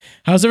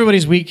How's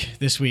everybody's week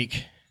this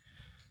week?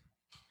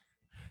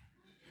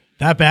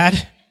 That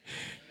bad?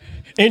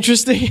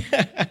 Interesting.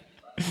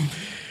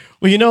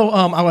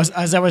 Well,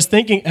 as I was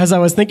thinking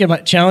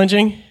about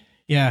challenging,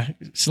 yeah,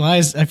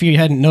 Sly's, if you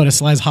hadn't noticed,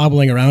 Sly's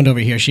hobbling around over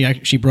here.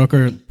 She broke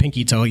her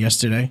pinky toe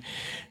yesterday,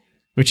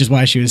 which is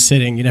why she was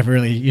sitting. You never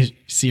really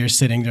see her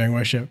sitting during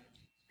worship.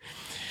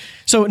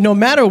 So no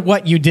matter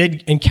what you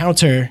did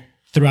encounter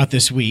throughout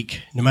this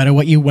week, no matter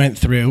what you went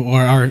through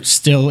or are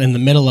still in the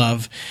middle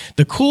of,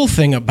 the cool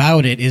thing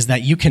about it is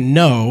that you can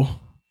know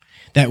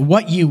that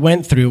what you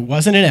went through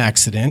wasn't an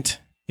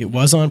accident, it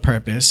was on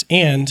purpose,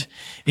 and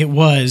it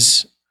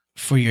was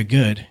for your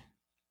good.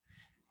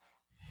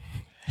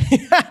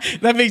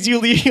 That makes you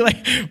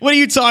like, what are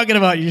you talking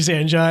about, you're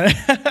saying, John?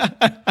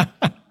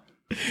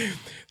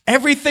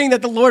 Everything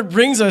that the Lord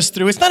brings us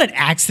through, it's not an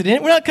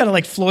accident. We're not kind of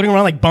like floating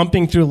around, like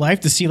bumping through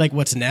life to see like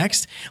what's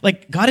next.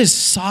 Like God is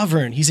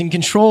sovereign. He's in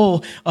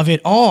control of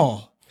it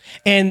all.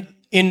 And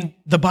in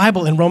the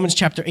Bible, in Romans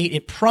chapter 8,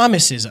 it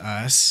promises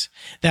us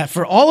that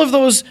for all of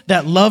those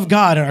that love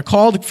God and are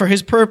called for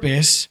his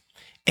purpose,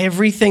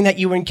 everything that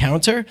you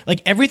encounter,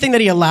 like everything that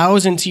he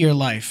allows into your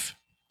life,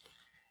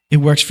 it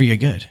works for your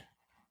good.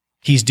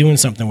 He's doing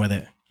something with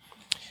it.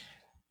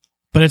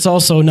 But it's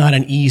also not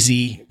an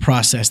easy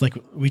process. Like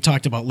we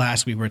talked about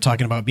last week, we were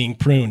talking about being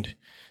pruned.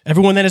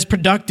 Everyone that is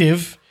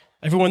productive,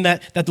 everyone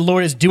that the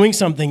Lord is doing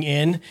something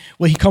in,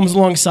 well, he comes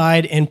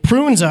alongside and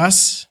prunes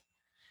us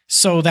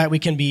so that we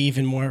can be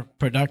even more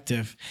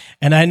productive.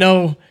 And I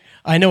know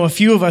a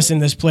few of us in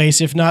this place,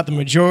 if not the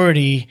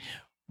majority,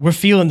 we're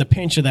feeling the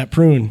pinch of that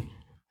prune.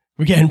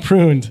 We're getting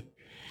pruned.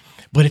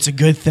 But it's a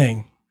good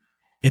thing.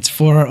 It's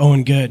for our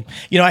own good.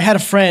 You know, I had a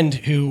friend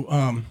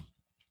who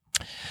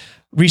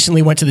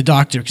recently went to the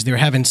doctor because they were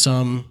having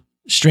some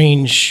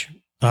strange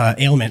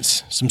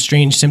ailments, some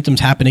strange symptoms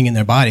happening in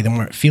their body. They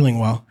weren't feeling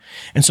well.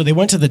 And so they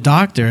went to the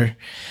doctor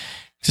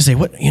to say,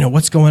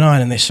 what's going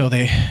on? And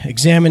they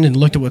examined and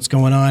looked at what's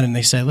going on, and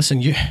they said,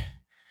 listen, you're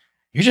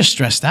just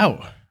stressed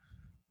out.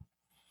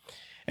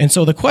 And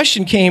so the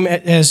question came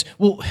as,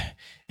 well,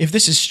 if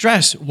this is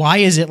stress, why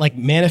is it like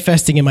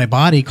manifesting in my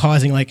body,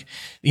 causing like,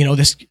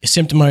 this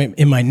symptom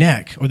in my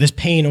neck or this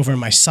pain over in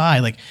my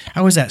side? Like,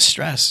 how is that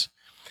stress?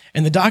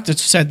 And the doctor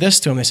said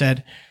this to him. They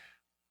said,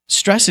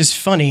 stress is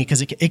funny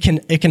because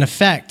it can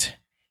affect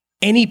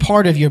any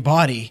part of your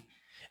body.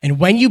 And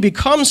when you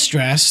become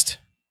stressed,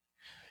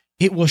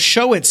 it will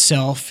show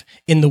itself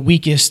in the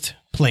weakest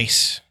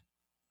place.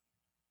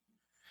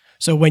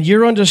 So when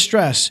you're under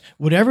stress,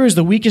 whatever is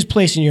the weakest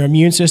place in your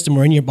immune system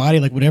or in your body,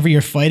 like whatever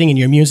you're fighting and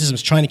your immune system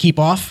is trying to keep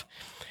off,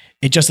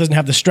 it just doesn't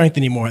have the strength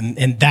anymore.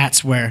 And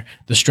that's where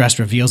the stress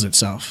reveals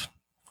itself,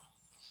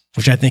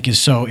 which I think is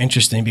so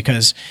interesting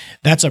because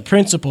that's a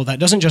principle that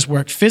doesn't just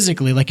work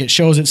physically, like it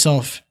shows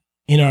itself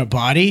in our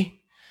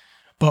body,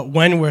 but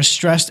when we're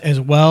stressed as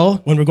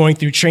well, when we're going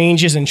through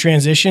changes and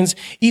transitions,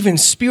 even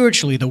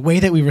spiritually, the way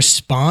that we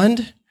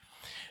respond,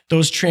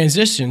 those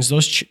transitions,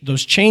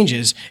 those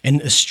changes, and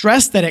the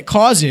stress that it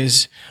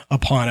causes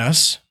upon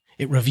us,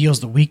 it reveals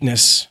the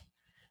weakness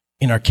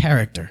in our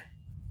character.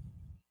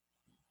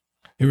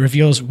 It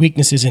reveals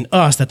weaknesses in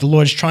us that the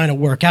Lord's trying to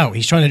work out.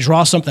 He's trying to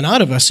draw something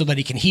out of us so that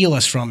he can heal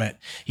us from it.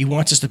 He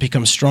wants us to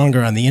become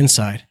stronger on the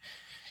inside.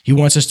 He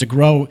wants us to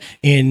grow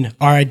in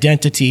our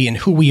identity and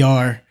who we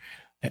are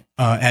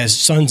as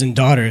sons and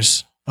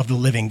daughters of the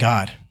living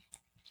God.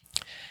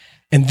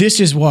 And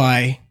this is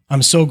why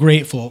I'm so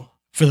grateful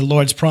for the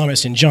Lord's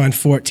promise in John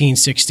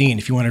 14:16,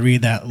 if you want to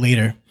read that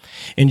later.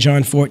 In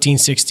John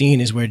 14:16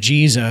 is where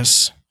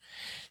Jesus,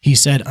 he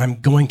said,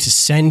 I'm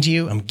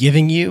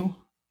giving you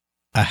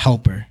a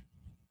helper.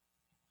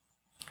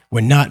 We're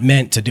not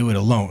meant to do it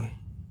alone.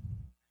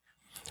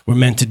 We're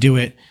meant to do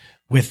it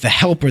with the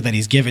helper that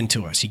he's given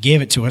to us. He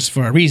gave it to us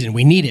for a reason.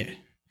 We need it.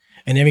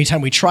 And every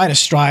time we try to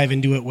strive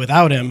and do it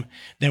without him,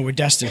 then we're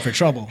destined for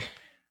trouble.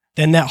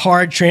 Then that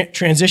hard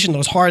transition,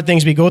 those hard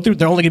things we go through,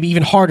 they're only going to be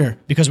even harder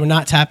because we're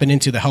not tapping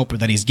into the helper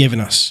that he's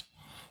given us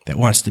that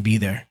wants to be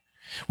there.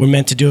 We're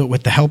meant to do it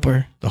with the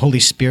helper, the Holy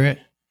Spirit,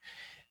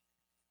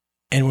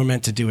 and we're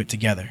meant to do it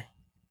together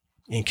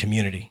in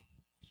community.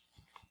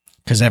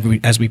 Because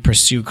as we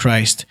pursue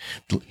Christ,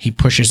 he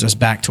pushes us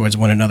back towards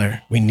one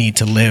another. We need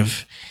to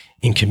live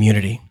in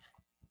community.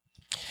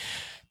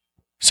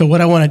 So what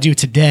I want to do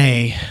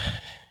today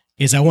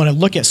is I want to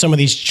look at some of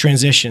these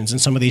transitions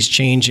and some of these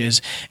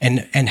changes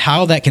and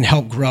how that can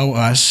help grow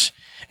us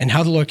and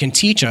how the Lord can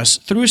teach us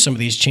through some of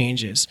these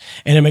changes.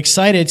 And I'm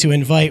excited to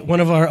invite one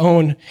of our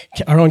own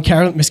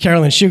Miss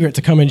Carolyn Shugart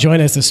to come and join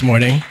us this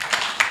morning.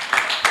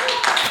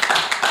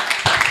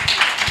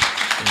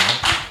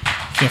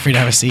 Feel free to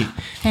have a seat.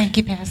 Thank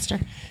you, Pastor.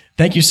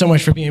 Thank you so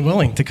much for being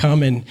willing to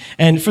come.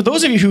 And for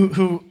those of you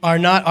who are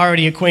not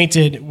already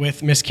acquainted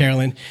with Miss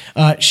Carolyn,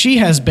 she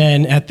has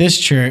been at this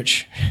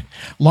church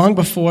long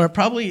before,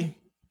 probably,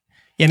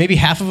 maybe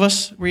half of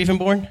us were even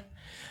born.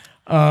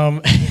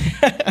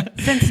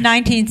 Since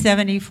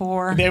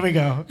 1974. There we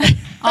go.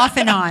 Off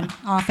and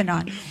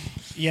on.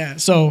 Yeah,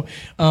 so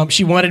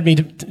she wanted me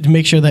to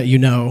make sure that you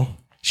know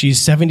she's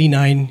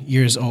 79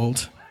 years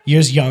old.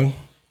 years young.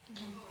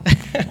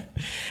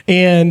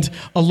 And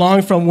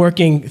along from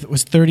working, it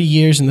was 30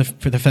 years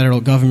for the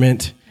federal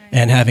government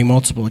and having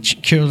multiple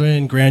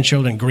children,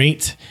 grandchildren,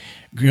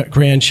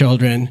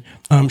 grandchildren,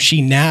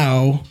 she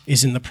now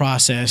is in the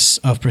process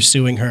of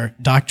pursuing her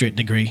doctorate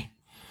degree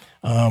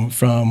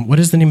from, what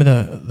is the name of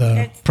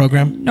the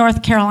program?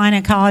 North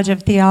Carolina College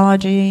of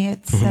Theology.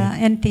 It's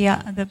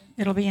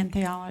it'll be in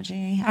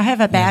theology. I have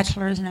a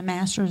bachelor's and a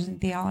master's in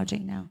theology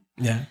now.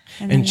 Yeah,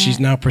 and she's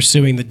now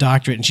pursuing the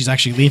doctorate, and she's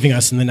actually leaving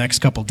us in the next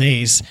couple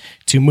days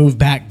to move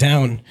back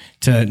down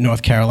to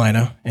North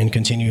Carolina and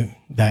continue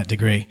that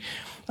degree,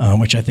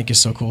 which I think is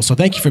so cool. So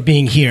thank you for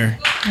being here.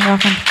 You're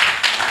welcome.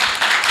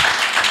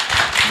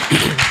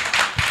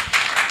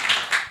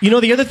 You know,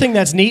 the other thing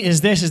that's neat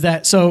is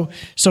that so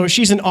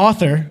she's an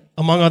author,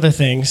 among other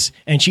things,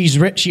 and she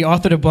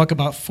authored a book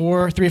about 3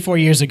 or 4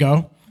 years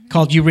ago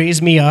called You Raise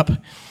Me Up.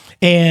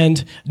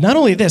 And not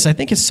only this, I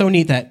think it's so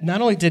neat that not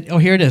only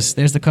here it is,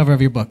 there's the cover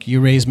of your book, You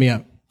Raise Me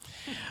Up.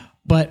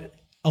 But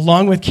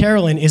along with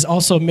Carolyn is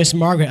also Miss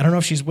Margaret. I don't know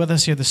if she's with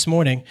us here this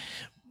morning,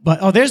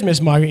 but there's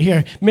Miss Margaret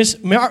here.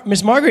 Miss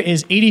Margaret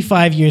is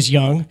 85 years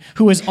young,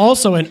 who is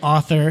also an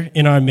author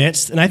in our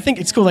midst. And I think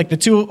it's cool, like the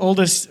two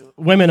oldest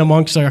women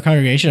amongst our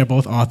congregation are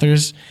both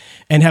authors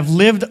and have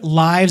lived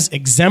lives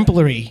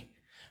exemplary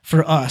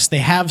for us. They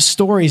have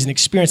stories and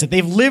experience that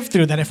they've lived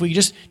through that if we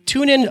just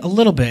tune in a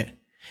little bit,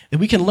 that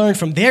we can learn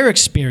from their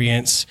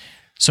experience,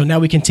 so now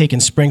we can take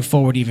and spring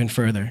forward even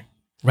further,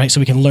 right?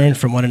 So we can learn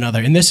from one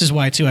another. And this is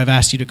why, too, I've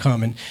asked you to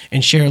come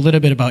and share a little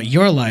bit about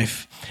your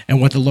life and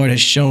what the Lord has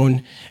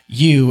shown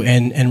you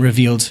and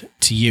revealed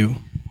to you.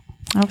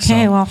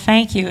 Okay, well,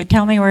 thank you.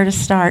 Tell me where to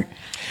start.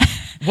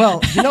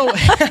 Well, you know...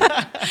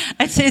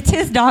 it's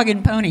his dog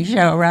and pony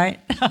show,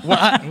 right? Well,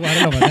 I don't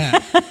know about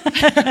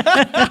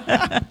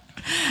that.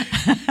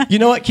 You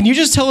know what? Can you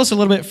just tell us a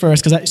little bit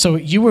first? So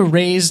you were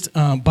raised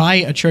by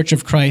a Church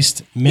of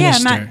Christ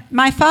minister. Yeah,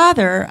 my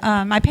father,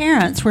 my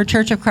parents were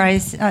Church of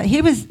Christ.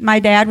 My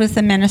dad was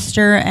a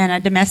minister and a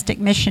domestic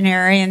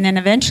missionary, and then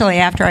eventually,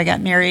 after I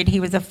got married, he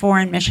was a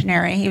foreign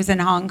missionary. He was in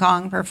Hong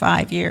Kong for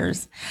 5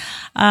 years.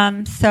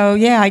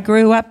 I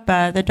grew up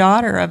the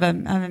daughter of a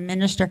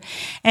minister,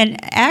 and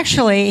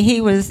actually,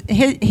 he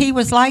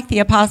was like the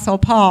Apostle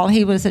Paul.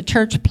 He was a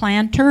church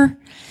planter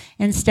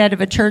instead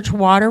of a church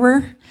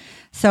waterer.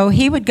 So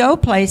he would go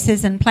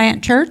places and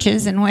plant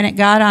churches, and when it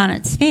got on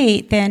its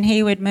feet, then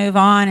he would move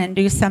on and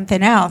do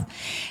something else.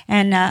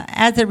 And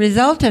as a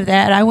result of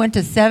that, I went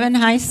to 7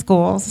 high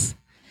schools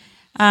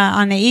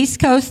on the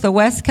East Coast, the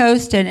West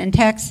Coast, and in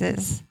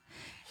Texas.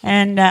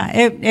 And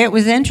it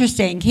was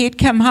interesting. He'd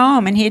come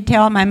home and he'd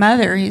tell my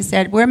mother, he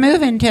said, "We're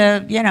moving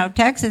to,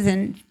 Texas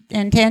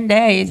in 10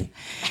 days."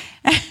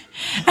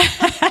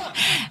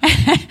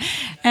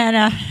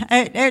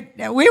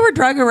 And we were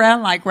drug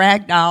around like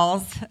rag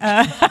dolls.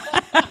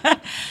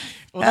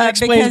 Well, that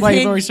explains why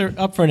you're always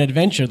up for an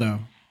adventure, though.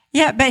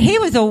 Yeah, but he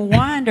was a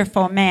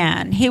wonderful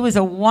man. He was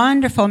a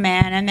wonderful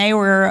man, and they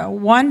were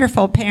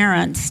wonderful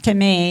parents to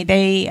me.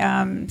 They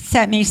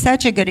set me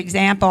such a good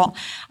example.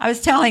 I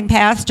was telling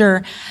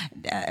Pastor,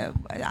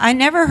 I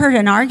never heard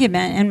an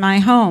argument in my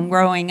home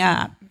growing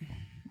up.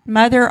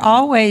 Mother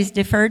always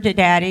deferred to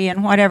Daddy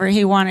in whatever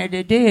he wanted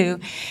to do.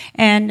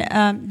 And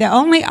the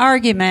only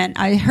argument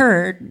I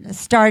heard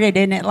started,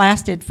 and it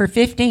lasted for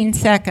 15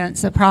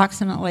 seconds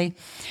approximately.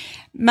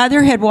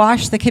 Mother had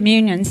washed the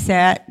communion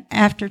set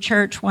after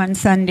church one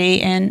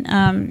Sunday,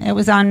 and it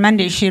was on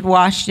Monday she had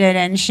washed it,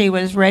 and she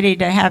was ready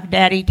to have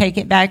Daddy take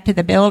it back to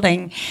the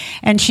building.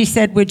 And she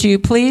said, "Would you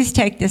please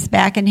take this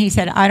back?" And he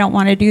said, "I don't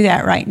want to do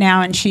that right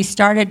now." And she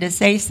started to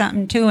say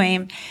something to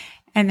him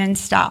and then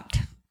stopped.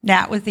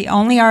 That was the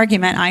only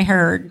argument I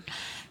heard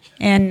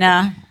in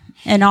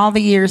all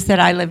the years that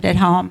I lived at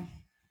home.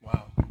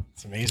 Wow,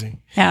 it's amazing.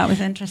 Yeah, it was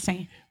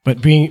interesting.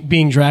 But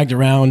being dragged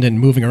around and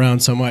moving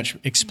around so much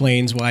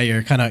explains why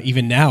you're kind of,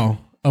 even now,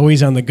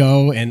 always on the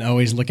go and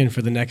always looking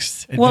for the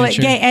next adventure. Well,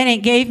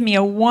 it gave me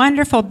a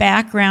wonderful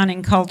background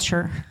in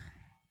culture.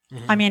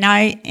 Mm-hmm. I mean,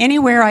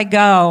 anywhere I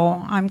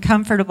go, I'm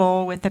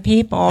comfortable with the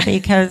people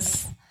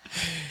because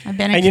I've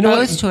been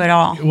exposed to it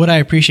all. What I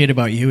appreciate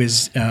about you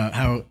is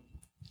how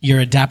your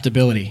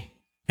adaptability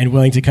and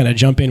willing to kind of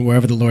jump in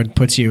wherever the Lord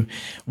puts you.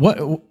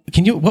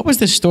 What was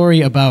the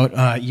story about?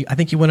 I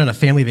think you went on a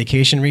family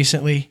vacation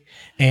recently,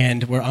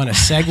 and were on a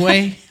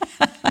Segway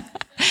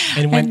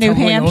and went New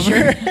tumbling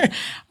Hampshire.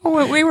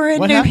 over. We were in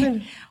what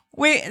happened?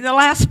 The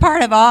last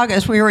part of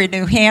August, we were in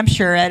New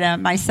Hampshire.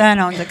 My son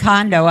owns a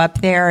condo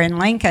up there in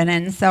Lincoln,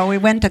 and so we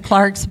went to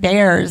Clark's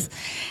Bears,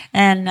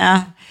 and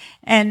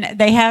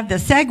they have the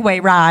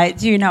Segway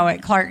rides,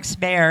 at Clark's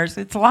Bears.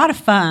 It's a lot of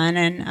fun.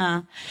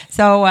 And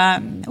so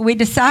we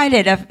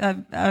decided,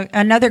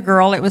 another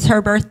girl, it was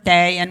her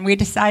birthday, and we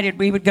decided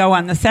we would go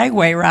on the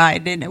Segway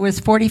ride. And it was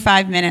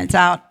 45 minutes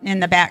out in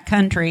the back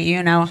country,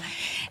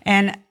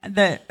 And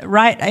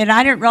and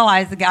I didn't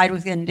realize the guide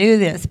was going to do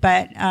this,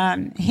 but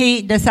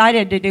he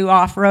decided to do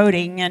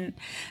off-roading and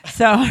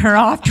or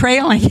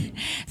off-trailing.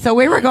 So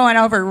we were going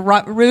over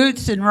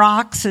roots and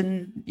rocks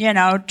and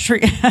all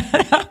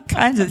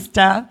kinds of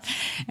stuff.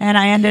 And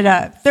I ended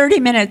up 30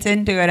 minutes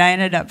into it. I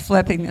ended up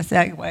flipping the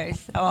Segway.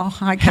 So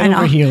I kind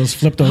of heels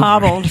flipped over.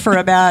 Hobbled for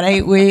about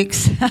 8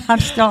 weeks.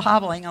 I'm still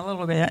hobbling a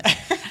little bit.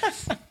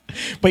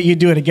 But you'd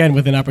do it again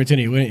with an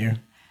opportunity, wouldn't you?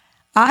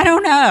 I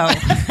don't know.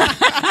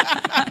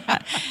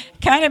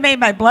 Kind of made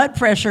my blood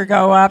pressure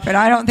go up, and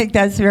I don't think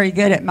that's very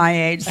good at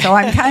my age. So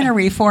I'm kind of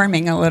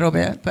reforming a little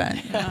bit. But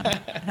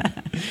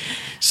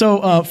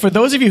So for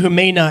those of you who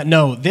may not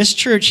know, this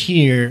church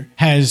here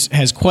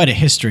has quite a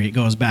history. It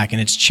goes back,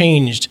 and it's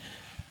changed.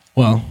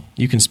 Well,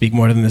 you can speak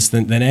more than this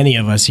than any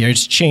of us here.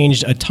 It's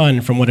changed a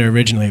ton from what it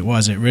originally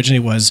was. It originally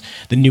was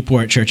the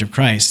Newport Church of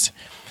Christ.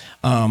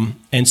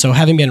 And so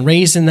having been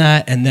raised in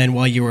that, and then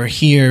while you were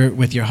here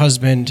with your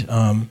husband,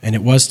 and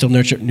it was still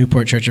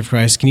Newport Church of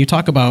Christ, can you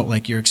talk about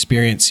like your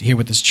experience here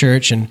with this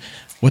church and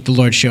what the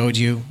Lord showed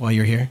you while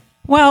you're here?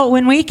 Well,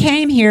 when we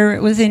came here,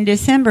 it was in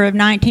December of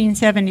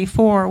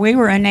 1974. We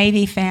were a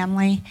Navy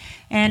family,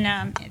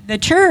 and the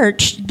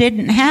church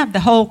didn't have the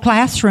whole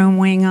classroom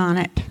wing on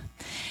it.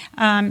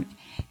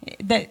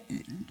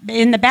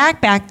 In the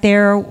back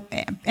there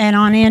and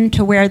on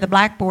into where the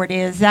blackboard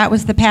is, that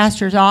was the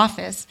pastor's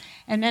office.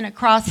 And then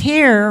across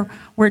here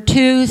were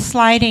 2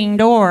 sliding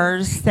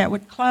doors that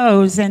would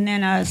close, and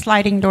then a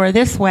sliding door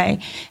this way.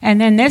 And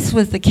then this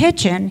was the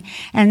kitchen.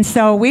 And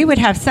so we would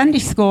have Sunday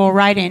school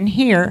right in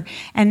here.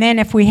 And then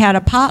if we had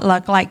a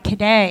potluck like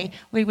today,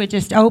 we would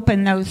just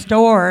open those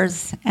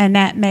doors, and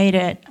that made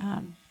it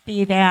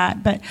be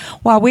that. But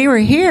while we were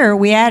here,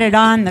 we added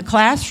on the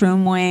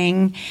classroom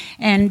wing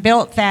and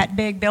built that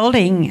big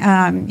building,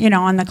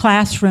 on the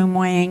classroom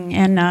wing.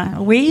 And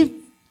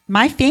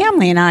my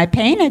family and I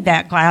painted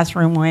that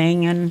classroom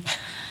wing, and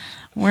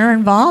we're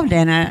involved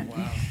in it.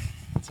 Wow,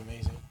 that's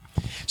amazing.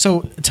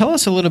 So tell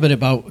us a little bit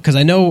about, because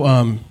I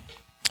know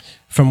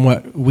from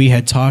what we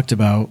had talked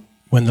about,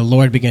 when the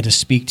Lord began to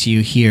speak to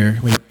you here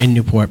in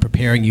Newport,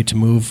 preparing you to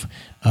move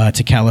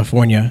to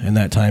California in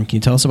that time. Can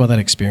you tell us about that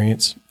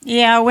experience?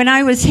 Yeah, when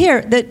I was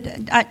here,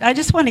 I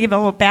just want to give a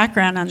little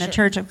background on the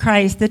Church of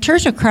Christ. The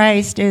Church of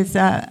Christ is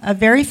a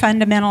very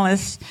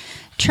fundamentalist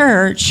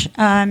church,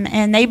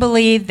 and they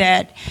believe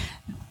that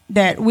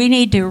we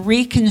need to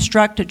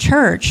reconstruct a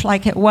church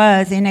like it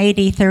was in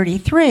AD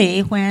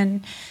 33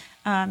 when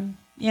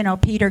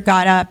Peter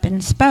got up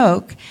and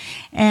spoke.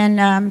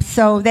 And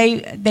so they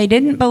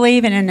didn't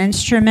believe in an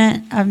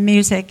instrument of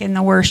music in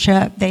the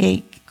worship.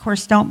 They, of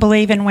course, don't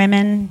believe in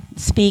women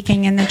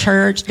speaking in the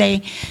church.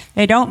 They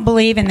don't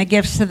believe in the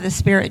gifts of the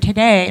Spirit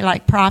today,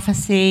 like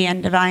prophecy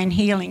and divine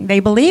healing. They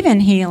believe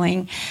in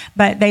healing,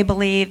 but they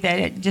believe that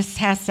it just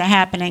has to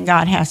happen and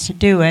God has to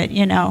do it,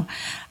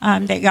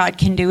 that God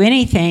can do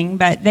anything.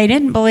 But they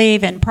didn't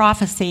believe in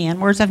prophecy and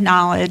words of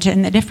knowledge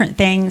and the different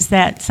things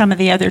that some of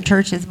the other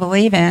churches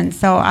believe in.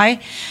 So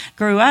I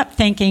grew up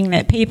thinking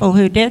that people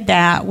who did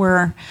that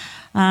were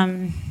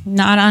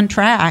not on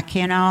track,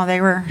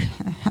 they were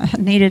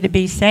needed to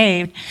be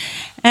saved.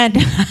 And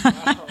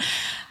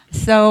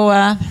so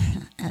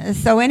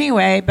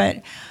anyway,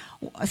 but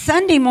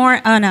Sunday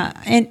morning,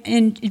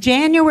 in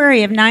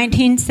January of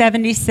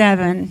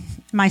 1977,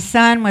 my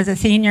son was a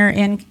senior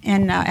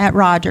at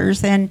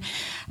Rogers, and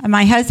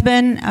my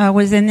husband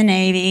was in the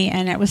Navy,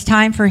 and it was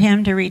time for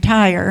him to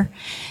retire.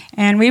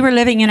 And we were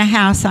living in a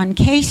house on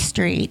K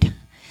Street,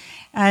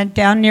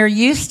 down near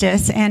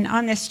Eustis, and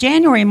on this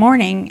January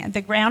morning,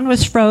 the ground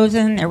was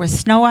frozen. There was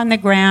snow on the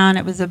ground.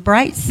 It was a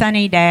bright,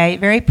 sunny day,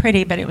 very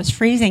pretty, but it was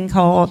freezing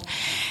cold.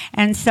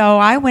 And so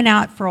I went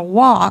out for a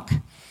walk,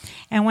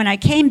 and when I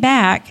came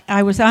back,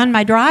 I was on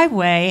my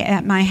driveway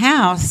at my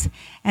house,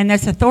 and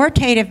this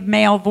authoritative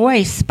male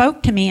voice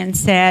spoke to me and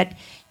said,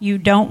 "You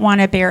don't want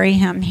to bury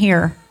him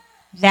here."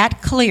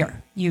 That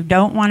clear. You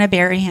don't want to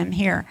bury him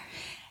here.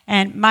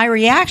 And my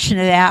reaction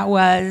to that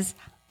was,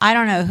 I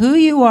don't know who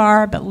you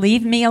are, but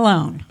leave me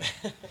alone.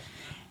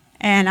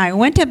 And I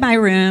went to my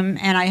room,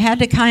 and I had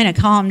to kind of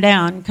calm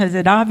down because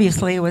it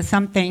obviously was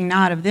something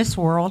not of this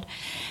world.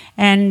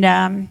 And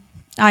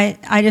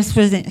I just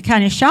was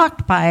kind of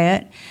shocked by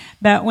it.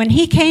 But when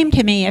he came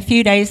to me a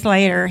few days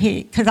later,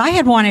 because I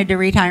had wanted to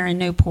retire in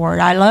Newport.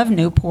 I love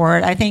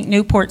Newport. I think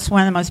Newport's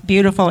one of the most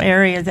beautiful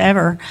areas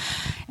ever.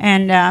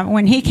 And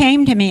when he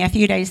came to me a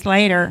few days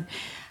later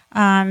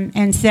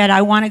and said,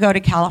 "I want to go to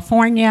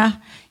California.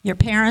 Your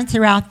parents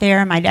are out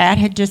there." My dad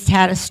had just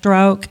had a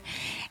stroke.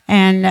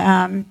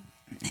 And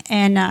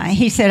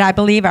he said, "I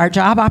believe our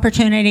job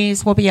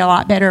opportunities will be a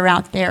lot better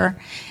out there."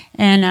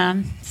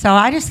 And so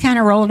I just kind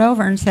of rolled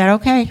over and said,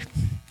 okay.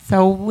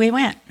 So we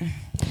went.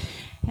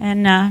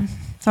 And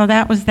so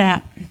that was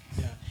that.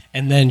 Yeah.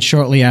 And then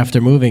shortly after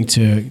moving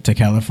to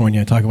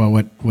California, talk about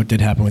what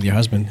did happen with your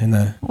husband.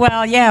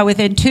 Well, yeah,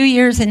 within 2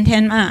 years and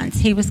 10 months,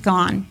 he was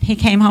gone. He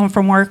came home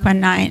from work one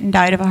night and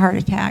died of a heart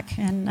attack.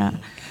 And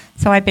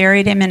So I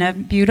buried him in a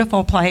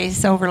beautiful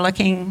place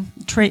overlooking,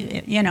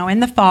 in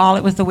the fall.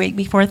 It was the week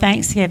before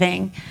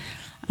Thanksgiving,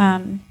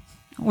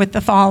 with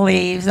the fall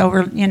leaves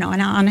over, and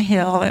on a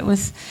hill. It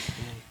was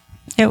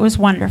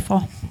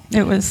wonderful.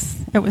 It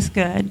was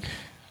good.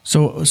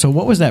 So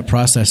what was that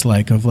process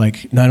like of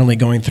not only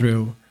going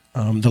through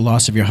the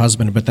loss of your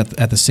husband, but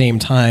at the same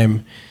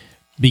time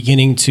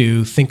beginning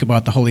to think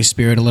about the Holy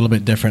Spirit a little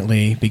bit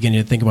differently,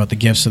 beginning to think about the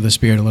gifts of the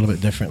Spirit a little bit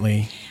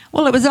differently?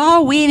 Well, it was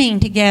all weaving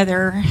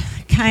together,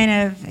 kind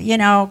of,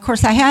 of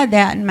course I had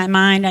that in my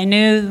mind.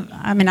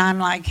 I'm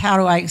like, how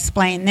do I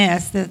explain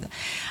this?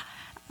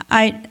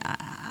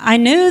 I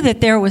knew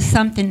that there was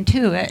something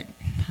to it.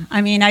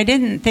 I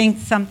didn't think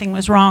something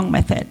was wrong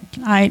with it.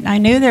 I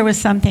knew there was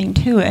something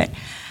to it,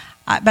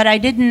 but I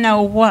didn't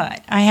know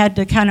what. I had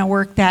to kind of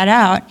work that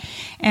out.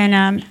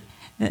 And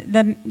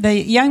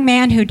the young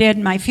man who did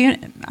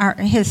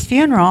his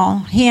funeral,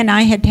 he and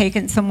I had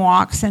taken some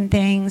walks and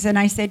things, and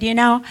I said,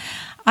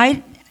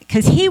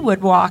 because he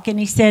would walk, and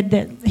he said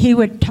that he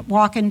would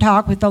walk and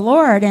talk with the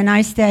Lord, and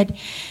I said,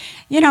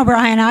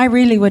 Brian, I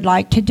really would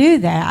like to do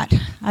that.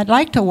 I'd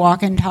like to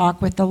walk and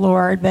talk with the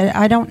Lord, but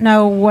I don't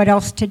know what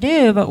else to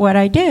do but what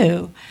I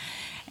do.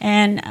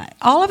 And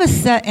all of a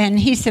sudden, and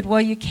he said,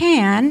 well, you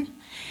can.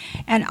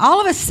 And all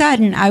of a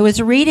sudden, I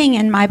was reading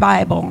in my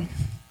Bible,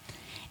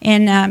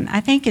 and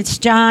I think it's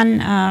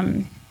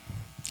John,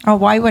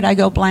 why would I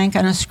go blank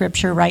on a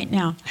scripture right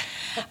now?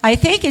 I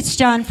think it's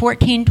John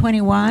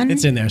 14:21.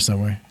 It's in there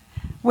somewhere.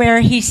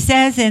 Where he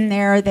says in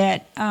there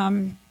that,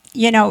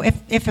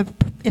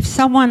 if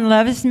someone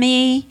loves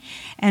me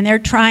and they're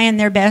trying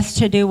their best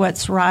to do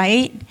what's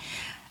right,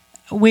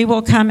 we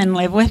will come and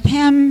live with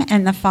him,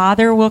 and the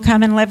Father will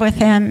come and live with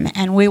him,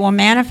 and we will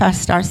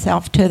manifest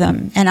ourselves to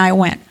them. And I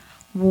went,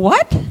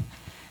 what?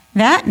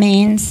 That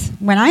means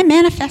when I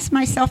manifest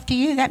myself to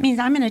you, that means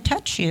I'm going to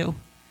touch you,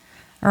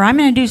 or I'm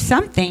going to do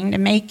something to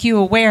make you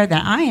aware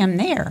that I am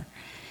there.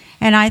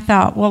 And I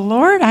thought, well,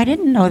 Lord, I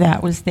didn't know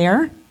that was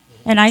there.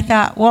 And I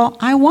thought, well,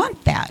 I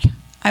want that.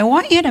 I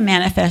want you to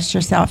manifest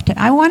yourself.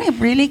 I want to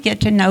really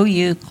get to know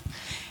you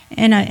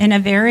in a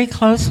very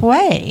close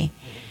way.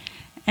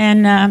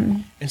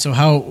 And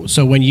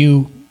so when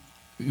you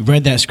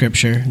read that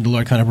scripture, the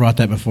Lord kind of brought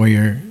that before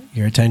your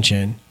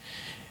attention,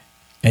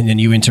 and then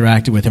you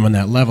interacted with him on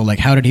that level.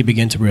 How did he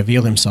begin to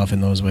reveal himself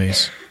in those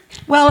ways?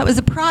 Well, it was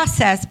a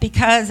process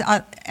because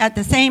at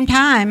the same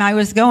time I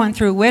was going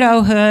through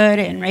widowhood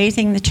and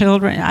raising the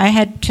children. I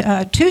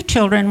had 2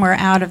 children were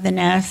out of the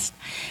nest,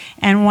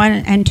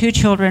 and 2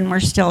 children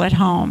were still at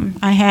home.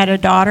 I had a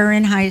daughter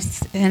in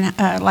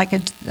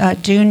a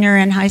junior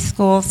in high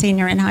school,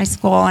 senior in high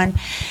school, and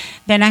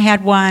then I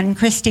had one.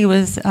 Christy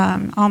was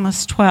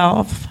almost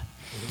 12.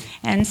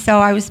 And so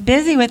I was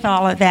busy with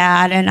all of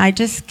that, and I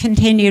just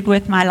continued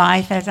with my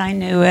life as I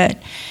knew it,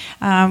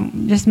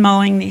 just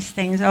mulling these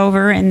things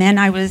over. And then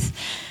I was,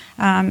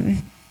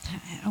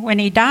 when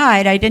he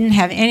died, I didn't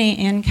have any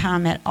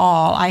income at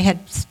all. I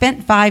had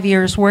spent 5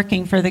 years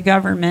working for the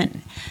government,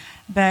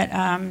 but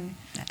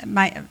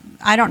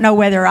I don't know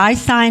whether I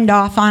signed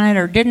off on it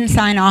or didn't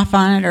sign off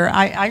on it, or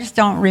I just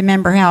don't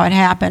remember how it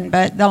happened.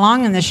 But the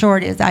long and the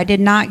short is I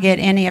did not get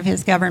any of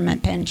his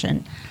government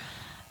pension.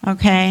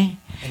 Okay.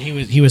 And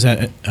he was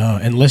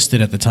enlisted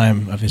at the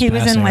time of his passing, He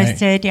was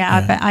enlisted, right?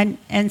 Yeah.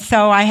 But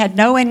so I had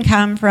no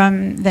income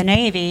from the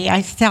Navy.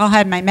 I still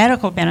had my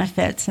medical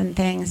benefits and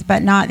things,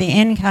 but not the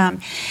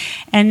income.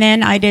 And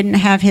then I didn't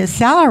have his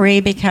salary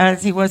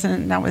because he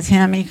wasn't. That was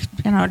him. He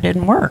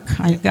didn't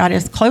work. I got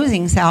his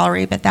closing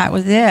salary, but that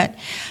was it.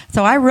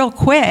 So I real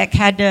quick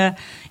had to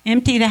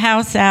empty the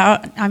house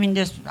out. I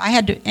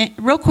had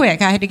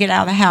to get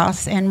out of the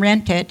house and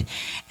rent it,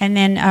 and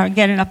then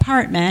get an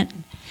apartment.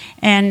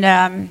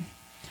 And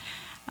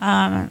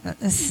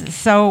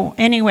so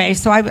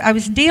I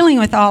was dealing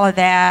with all of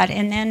that,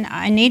 and then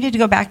I needed to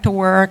go back to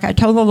work. I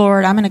told the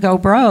Lord, I'm going to go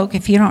broke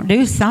if you don't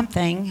do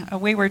something.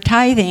 We were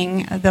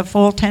tithing the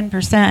full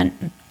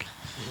 10%,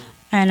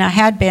 and I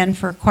had been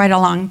for quite a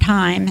long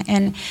time.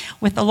 And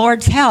with the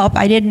Lord's help,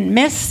 I didn't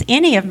miss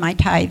any of my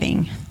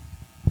tithing.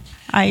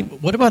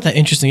 What about that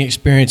interesting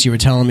experience you were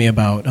telling me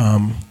about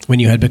when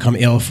you had become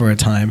ill for a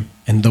time,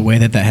 and the way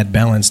that had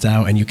balanced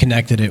out, and you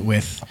connected it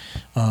with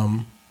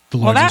the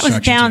Lord's that was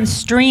instructions?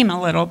 downstream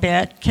a little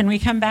bit. Can we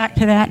come back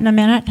to that in a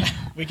minute?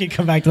 We can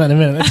come back to that in a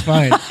minute. That's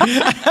fine.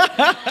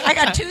 I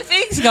got 2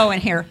 things going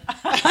here.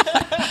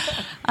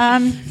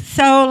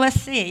 So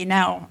let's see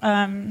now.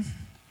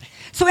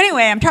 So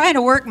anyway, I'm trying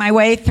to work my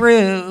way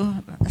through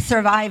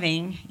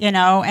surviving,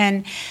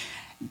 and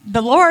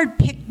the Lord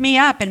picked me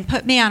up and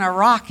put me on a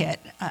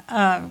rocket,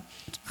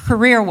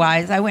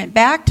 career-wise. I went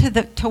back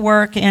to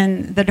work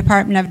in the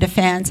Department of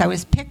Defense. I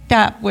was picked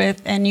up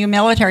with, and you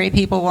military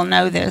people will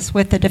know this,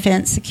 with the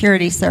Defense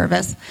Security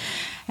Service.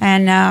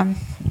 And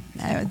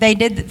they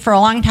did, for a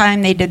long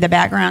time, they did the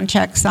background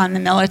checks on the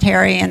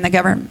military and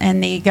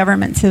the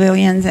government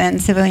civilians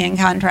and civilian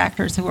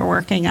contractors who were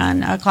working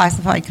on a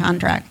classified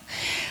contract.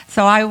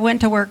 So I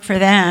went to work for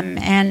them,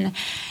 and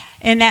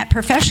in that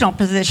professional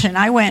position,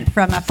 I went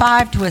from a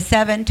 5 to a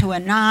 7 to a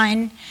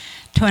 9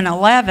 to an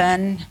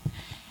 11,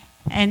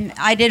 and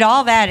I did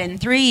all that in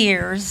 3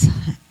 years.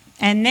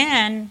 And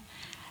then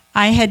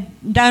I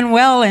had done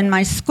well in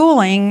my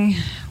schooling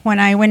when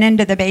I went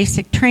into the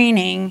basic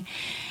training,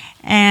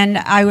 and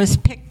I was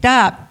picked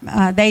up.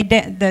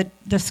 The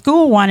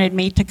school wanted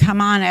me to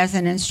come on as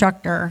an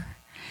instructor,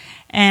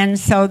 and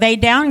so they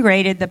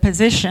downgraded the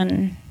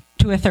position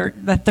to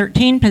the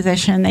 13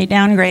 position. They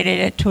downgraded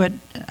it to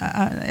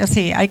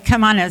I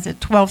come on as a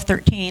 12,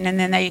 13, and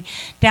then they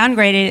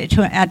downgraded it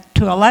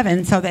to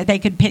 11 so that they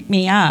could pick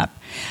me up.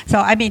 So,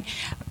 I mean,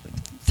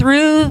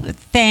 through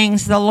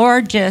things, the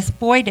Lord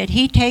boy, did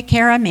he take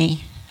care of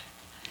me.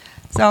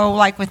 So,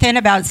 like, within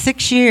about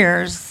 6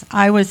 years,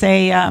 I was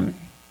a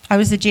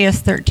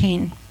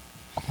GS-13,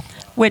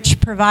 which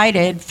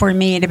provided for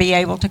me to be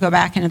able to go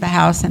back into the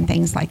house and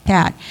things like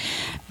that.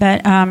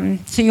 But,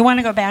 so you want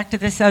to go back to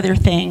this other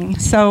thing.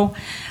 So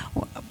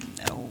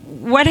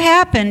what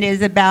happened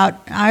is about,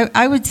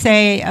 I would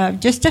say,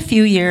 just a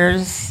few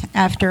years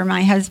after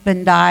my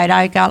husband died,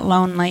 I got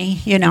lonely,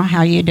 you know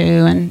how you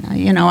do, and,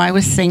 I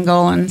was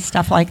single and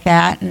stuff like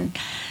that, and,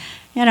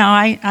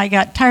 I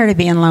got tired of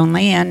being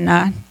lonely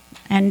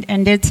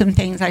and did some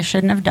things I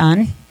shouldn't have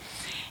done,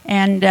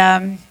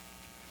 and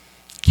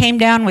came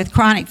down with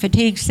chronic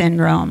fatigue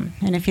syndrome.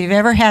 And if you've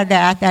ever had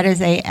that, that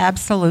is an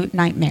absolute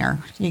nightmare.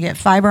 You get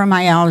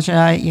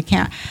fibromyalgia. You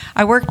can't.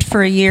 I worked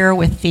for a year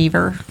with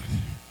fever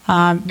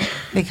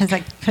because I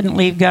couldn't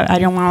leave. I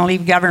didn't want to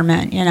leave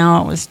government. It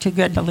was too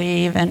good to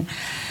leave. And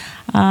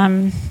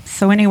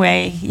so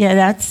anyway,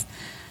 yeah,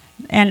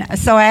 and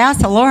so I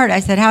asked the Lord.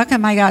 I said, "How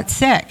come I got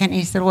sick?" And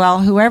He said, "Well,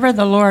 whom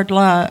the Lord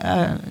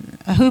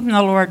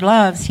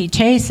loves, He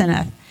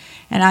chasteneth."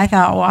 And I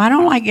thought, well, I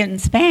don't like getting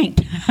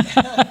spanked.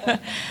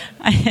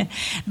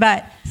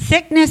 But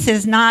sickness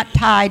is not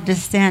tied to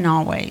sin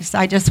always.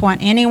 I just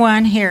want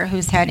anyone here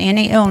who's had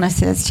any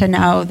illnesses to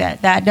know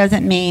that that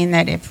doesn't mean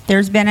that if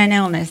there's been an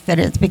illness that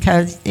it's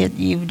because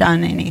you've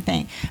done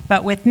anything.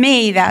 But with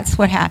me, that's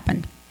what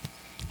happened.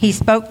 He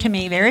spoke to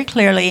me very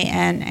clearly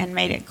and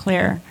made it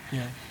clear.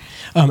 Yeah.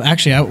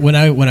 Actually, when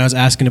I was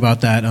asking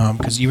about that,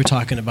 because you were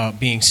talking about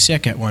being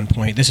sick at one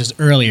point. This is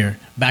earlier,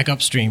 back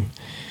upstream.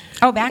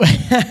 Oh, back.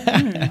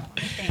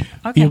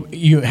 Okay.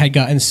 You had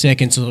gotten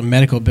sick, and so the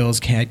medical bills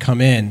had come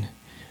in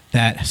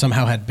that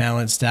somehow had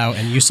balanced out,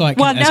 and you saw it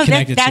connected to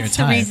your tithe. That's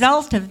the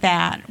result of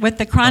that. With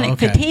the chronic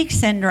fatigue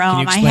syndrome, Can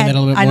you explain that a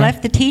little bit more? I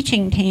left the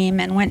teaching team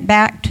and went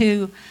back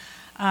to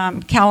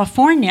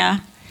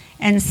California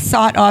and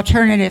sought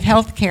alternative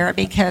health care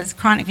because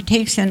chronic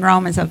fatigue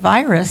syndrome is a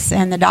virus,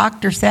 and the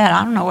doctor said,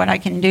 I don't know what I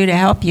can do to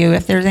help you.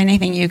 If there's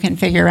anything you can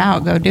figure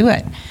out, go do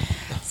it.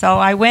 So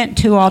I went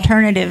to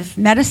alternative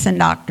medicine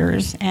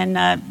doctors, and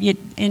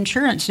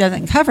insurance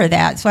doesn't cover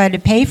that, so I had to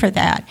pay for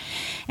that.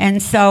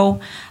 And so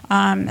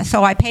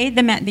I paid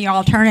them at the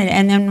alternative,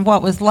 and then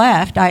what was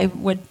left, I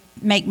would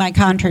make my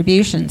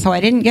contribution. So I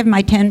didn't give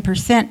my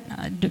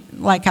 10%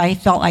 like I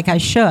felt like I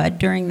should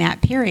during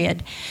that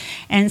period.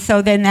 And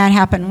so then that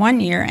happened 1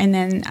 year, and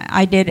then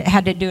I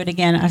had to do it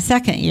again a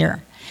second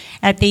year.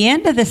 At the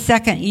end of the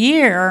second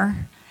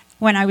year,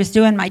 when I was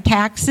doing my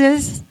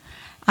taxes,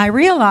 I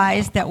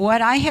realized that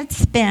what I had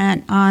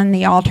spent on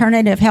the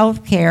alternative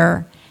health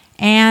care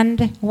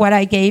and what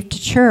I gave to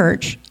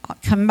church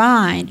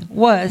combined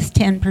was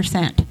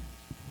 10%.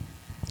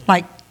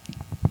 Like,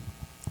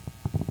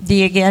 do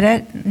you get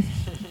it?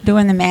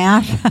 Doing the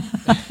math?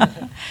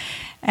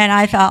 And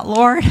I thought,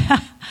 Lord,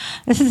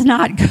 this is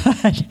not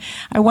good.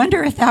 I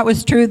wonder if that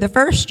was true the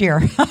first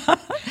year.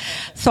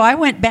 So I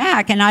went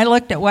back and I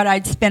looked at what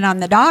I'd spent on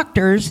the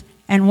doctors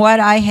and what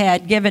I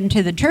had given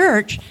to the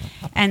church,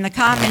 and the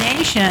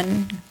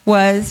combination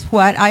was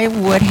what I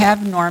would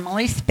have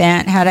normally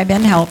spent had I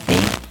been healthy,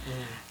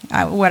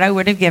 what I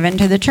would have given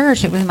to the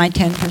church. It was my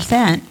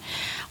 10%,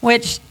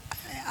 which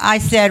I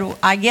said,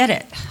 I get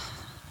it.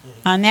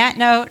 On that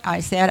note, I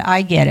said,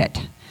 I get it.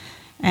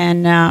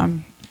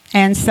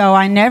 And so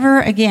I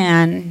never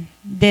again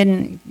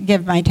didn't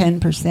give my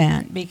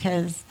 10%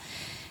 because,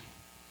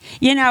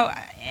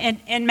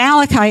 in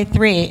Malachi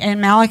 3, and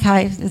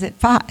Malachi, is it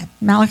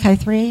 5? Malachi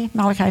 3?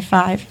 Malachi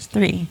 5?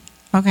 3.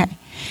 Okay.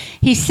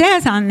 He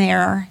says on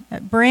there,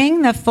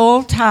 bring the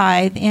full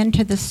tithe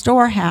into the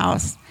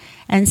storehouse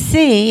and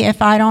see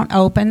if I don't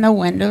open the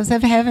windows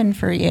of heaven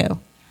for you.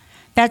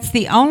 That's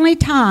the only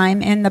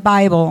time in the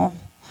Bible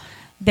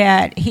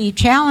that he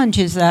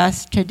challenges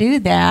us to do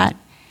that.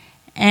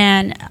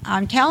 And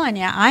I'm telling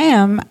you, I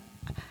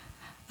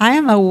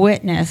am a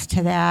witness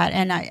to that.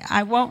 And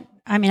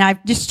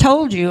I've just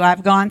told you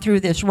I've gone through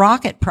this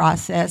rocket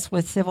process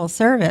with civil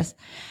service.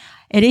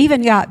 It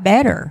even got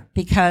better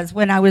because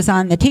when I was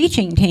on the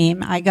teaching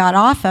team, I got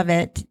off of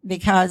it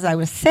because I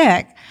was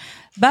sick,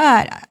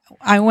 but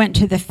I went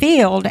to the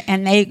field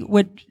and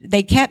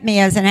they kept me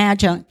as an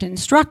adjunct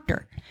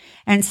instructor.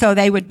 And so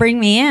they would bring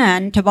me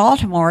in to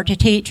Baltimore to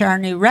teach our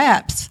new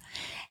reps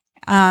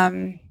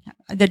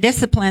the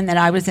discipline that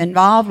I was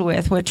involved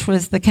with, which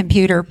was the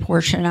computer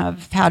portion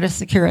of how to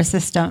secure a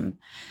system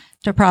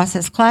to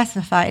process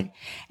classified.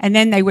 And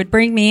then they would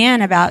bring me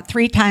in about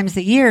 3 times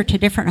a year to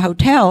different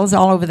hotels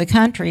all over the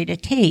country to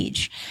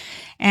teach.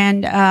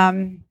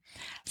 And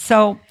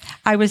so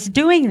I was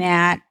doing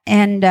that,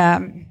 and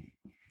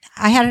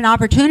I had an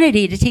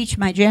opportunity to teach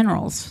my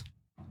generals.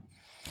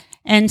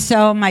 And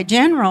so my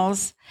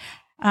generals,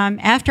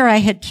 after I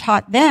had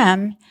taught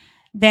them,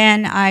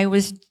 then I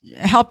was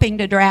helping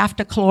to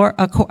draft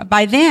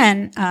by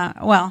then,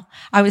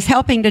 I was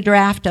helping to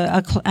draft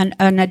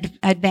an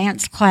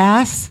advanced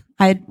class.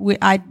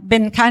 I'd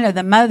been kind of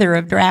the mother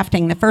of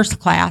drafting the first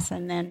class,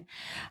 and then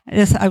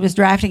I was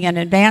drafting an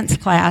advanced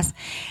class.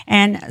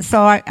 And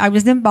so I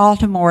was in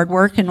Baltimore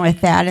working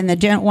with that, and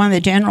one of the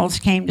generals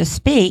came to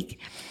speak.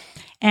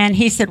 And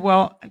he said,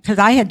 well, because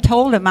I had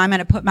told him I'm going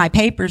to put my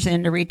papers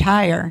in to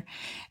retire.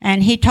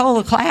 And he told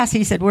the class,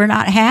 he said, we're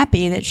not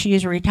happy that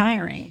she's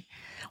retiring.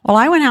 Well,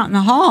 I went out in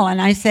the hall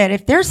and I said,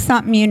 if there's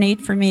something you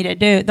need for me to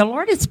do, the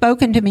Lord had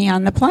spoken to me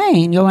on the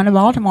plane going to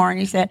Baltimore, and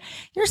he said,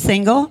 you're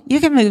single.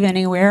 You can move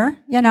anywhere.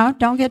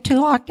 Don't get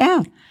too locked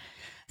down.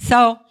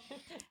 So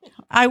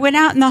I went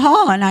out in the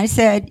hall and I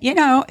said,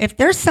 if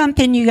there's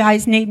something you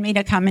guys need me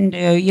to come and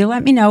do, you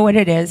let me know what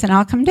it is and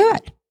I'll come do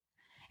it.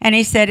 And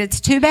he said,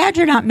 it's too bad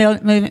you're not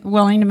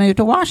willing to move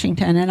to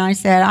Washington. And I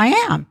said, I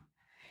am.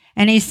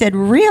 And he said,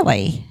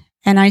 really?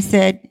 And I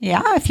said,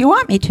 yeah, if you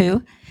want me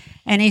to.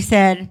 And he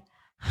said,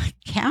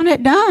 count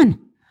it done.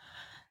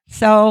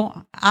 So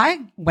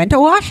I went to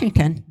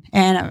Washington,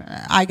 and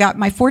I got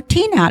my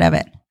 14 out of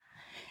it.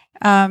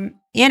 All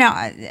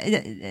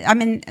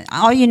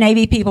you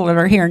Navy people that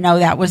are here know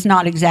that was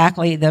not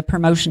exactly the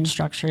promotion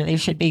structure they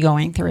should be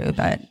going through,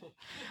 but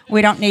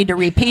we don't need to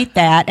repeat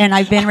that. And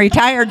I've been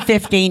retired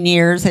 15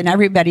 years, and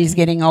everybody's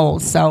getting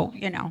old, so,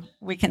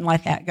 we can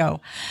let that go.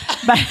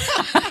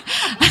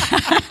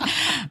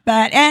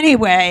 But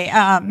anyway,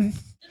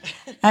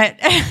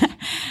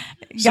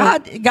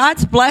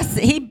 God bless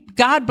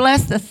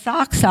the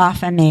socks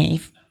off of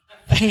me.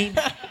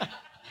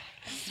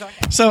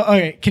 So,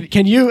 okay,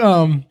 can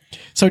you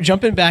so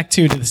jumping back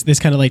to this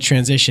kind of like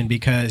transition,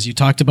 because you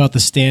talked about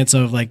the stance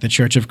of like the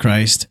Church of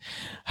Christ,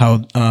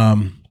 how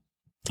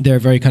they're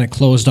very kind of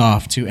closed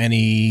off to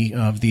any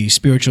of the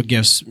spiritual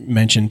gifts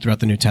mentioned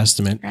throughout the New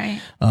Testament. Right.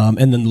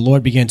 And then the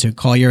Lord began to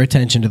call your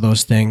attention to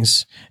those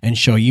things and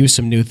show you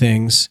some new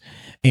things.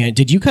 And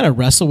did you kind of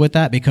wrestle with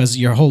that, because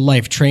your whole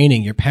life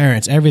training, your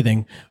parents,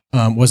 everything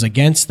was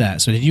against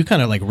that? So did you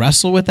kind of like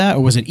wrestle with that,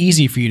 or was it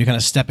easy for you to kind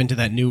of step into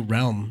that new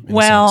realm?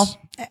 Well,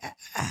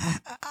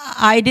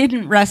 I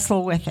didn't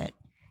wrestle with it,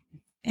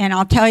 and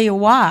I'll tell you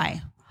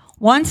why.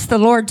 Once the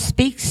Lord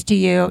speaks to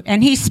you,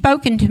 and He's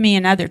spoken to me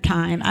another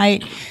time.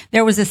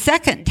 There was a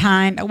second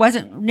time. It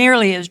wasn't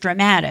nearly as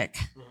dramatic.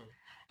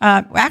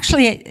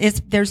 Actually,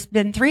 there's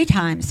been 3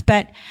 times,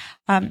 but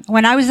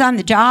when I was on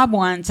the job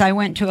once, I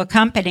went to a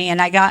company and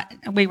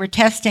we were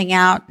testing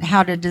out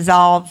how to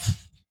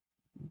dissolve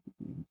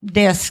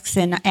discs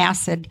in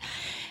acid,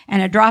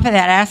 and a drop of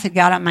that acid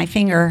got on my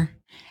finger,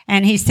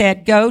 and he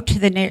said, go to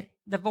the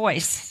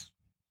voice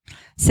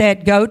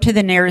said, go to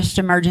the nearest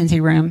emergency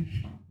room.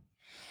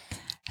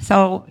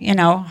 So,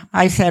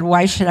 I said,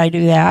 why should I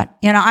do that?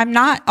 I'm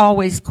not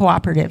always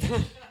cooperative.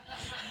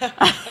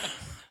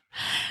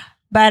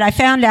 But I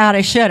found out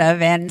I should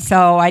have, and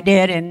so I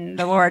did, and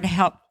the Lord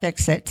helped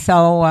fix it.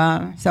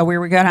 So we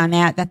were good on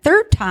that. The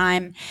third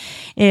time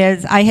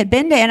is I had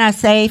been to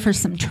NSA for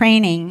some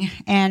training,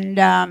 and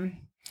on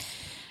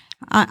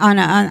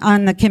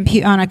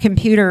a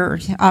computer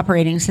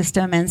operating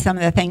system, and some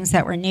of the things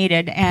that were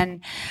needed,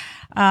 and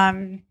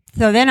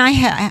so then I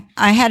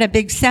had a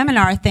big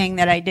seminar thing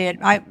that I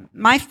did.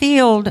 My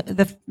field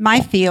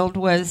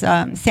was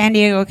San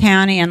Diego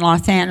County and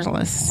Los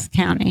Angeles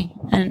County,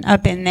 and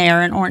up in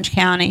there in Orange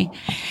County.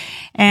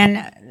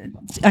 And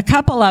a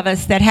couple of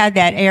us that had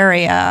that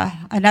area,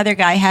 another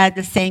guy had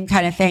the same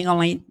kind of thing,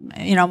 only,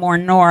 more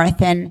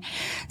north. And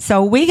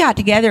so we got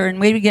together, and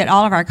we would get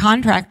all of our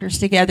contractors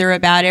together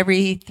about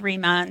every 3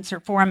 months or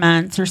 4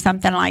 months or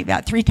something like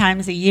that, 3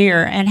 times a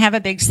year, and have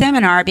a big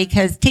seminar,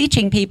 because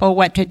teaching people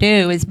what to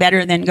do is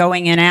better than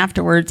going in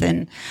afterwards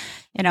and,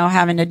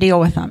 having to deal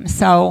with them.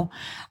 So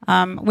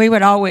we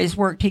would always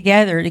work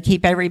together to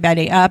keep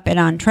everybody up and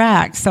on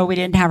track, so we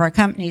didn't have our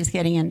companies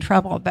getting in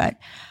trouble. But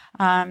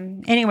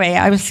anyway,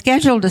 I was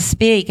scheduled to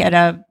speak at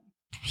a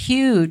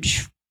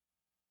huge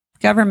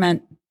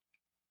government.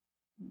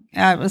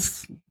 It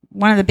was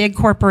one of the big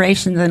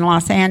corporations in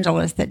Los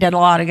Angeles that did a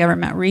lot of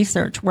government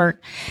research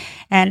work.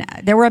 And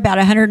there were about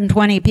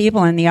 120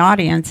 people in the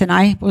audience, and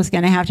I was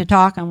going to have to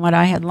talk on what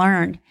I had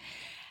learned.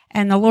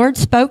 And the Lord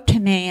spoke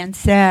to me and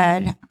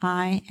said,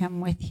 I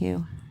am with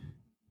you.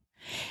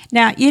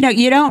 Now, you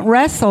don't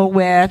wrestle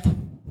with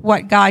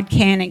what God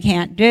can and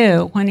can't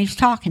do when He's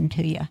talking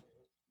to you.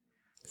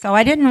 So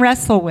I didn't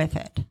wrestle with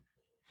it.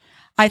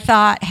 I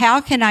thought, how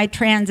can I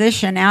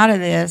transition out of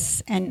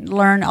this and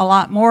learn a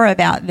lot more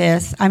about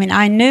this? I mean,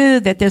 I knew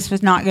that this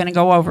was not going to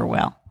go over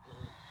well.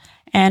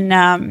 And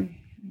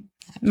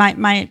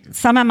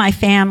some of my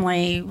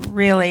family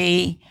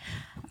really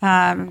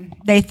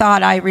They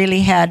thought I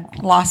really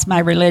had lost my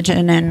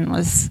religion and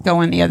was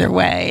going the other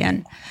way,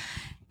 and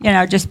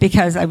just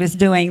because I was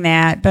doing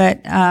that.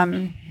 But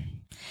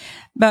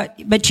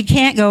you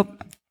can't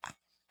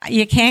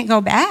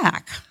go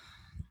back.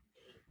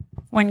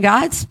 When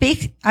God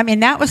speaks,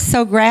 that was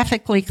so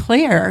graphically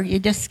clear. You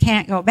just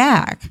can't go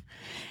back.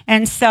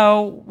 And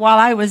so while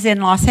I was in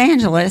Los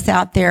Angeles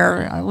out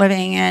there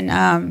living in,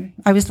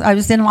 I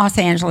was in Los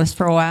Angeles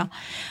for a while.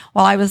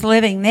 While I was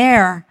living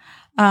there,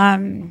 I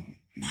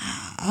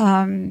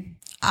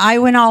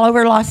went all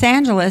over Los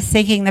Angeles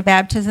seeking the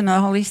baptism of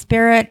the Holy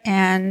Spirit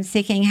and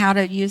seeking how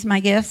to use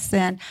my gifts.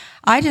 And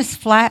I just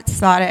flat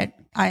thought it.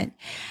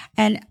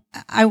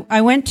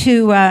 I went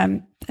to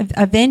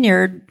a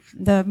vineyard,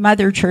 the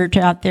mother church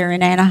out there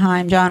in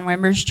Anaheim, John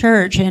Wimber's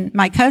church, and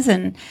my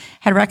cousin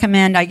had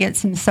recommended I get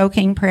some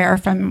soaking prayer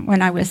from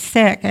when I was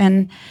sick,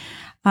 and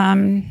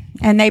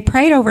they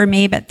prayed over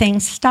me, but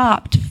things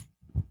stopped.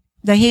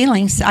 The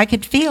healing, I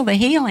could feel the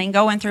healing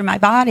going through my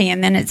body,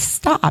 and then it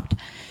stopped.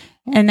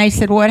 And they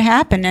said, "What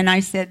happened?" And I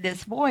said,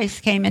 "This voice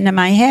came into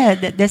my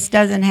head that this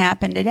doesn't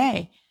happen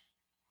today."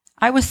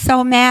 I was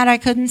so mad I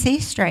couldn't see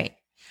straight.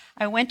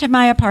 I went to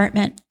my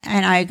apartment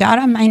and I got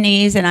on my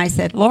knees and I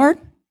said, "Lord,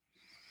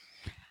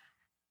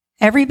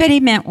 everybody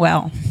meant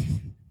well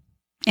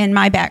in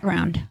my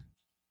background,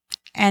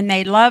 and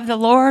they love the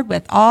Lord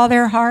with all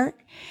their heart,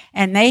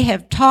 and they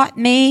have taught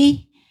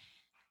me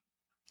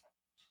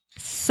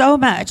so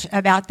much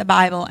about the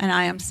Bible, and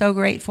I am so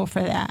grateful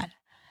for that.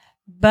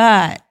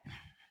 But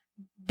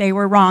they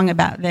were wrong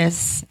about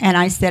this," and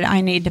I said, "I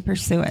need to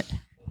pursue it."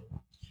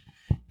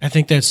 I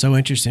think that's so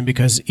interesting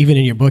because even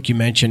in your book, you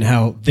mentioned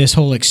how this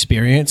whole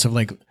experience of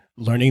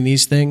learning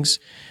these things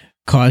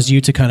caused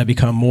you to kind of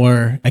become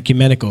more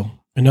ecumenical.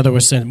 In other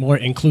words, more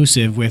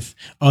inclusive with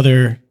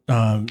other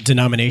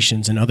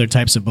denominations and other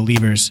types of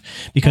believers.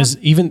 Because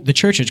even the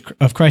Church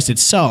of Christ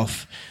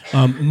itself,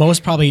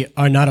 most probably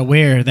are not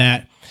aware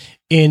that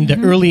in the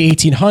early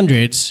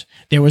 1800s,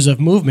 there was a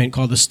movement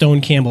called the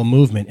Stone Campbell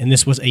movement, and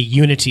this was a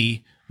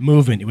unity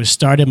movement. It was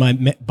started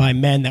by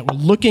men that were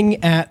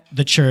looking at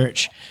the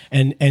church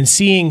and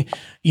seeing,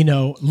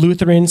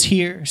 Lutherans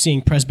here,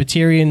 seeing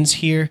Presbyterians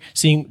here,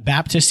 seeing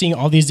Baptists, seeing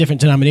all these different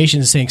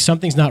denominations, saying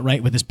something's not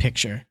right with this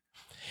picture.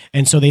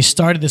 And so they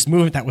started this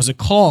movement that was a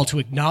call to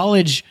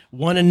acknowledge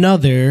one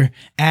another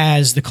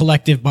as the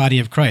collective body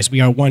of Christ. We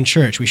are one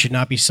church. We should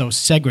not be so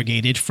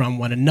segregated from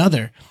one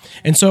another.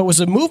 And so it was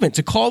a movement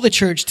to call the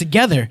church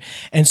together.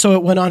 And so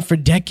it went on for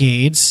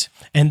decades.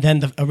 And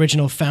then the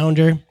original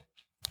founder,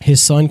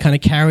 his son, kind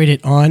of carried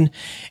it on.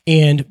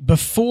 And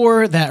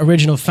before that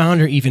original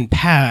founder even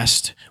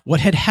passed, what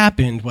had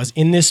happened was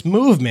in this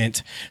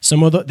movement,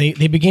 they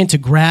began to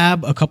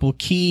grab a couple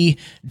key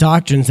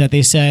doctrines that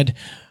they said,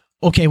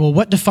 okay, well,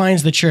 what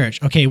defines the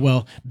church? Okay,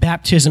 well,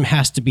 baptism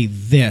has to be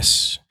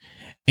this,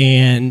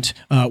 and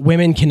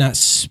women cannot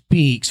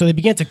speak. So they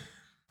began to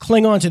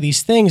cling on to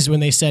these things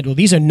when they said, well,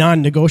 these are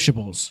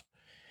non-negotiables.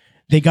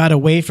 They got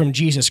away from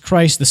Jesus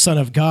Christ, the Son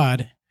of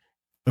God,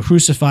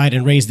 crucified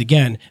and raised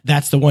again.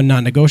 That's the one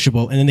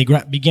non-negotiable. And then they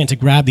began to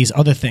grab these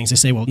other things. They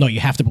say, well, no, you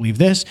have to believe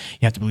this,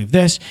 you have to believe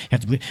this, you have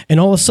to believe. And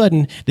all of a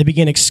sudden, they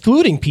began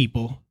excluding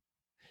people.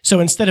 So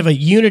instead of a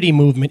unity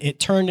movement, it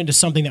turned into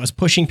something that was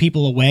pushing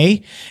people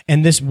away.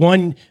 And this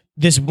one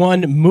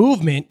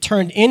movement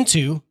turned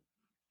into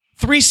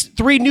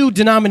three new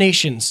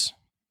denominations.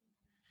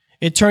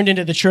 It turned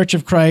into the Church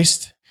of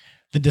Christ,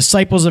 the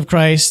Disciples of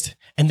Christ,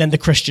 and then the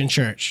Christian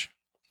Church.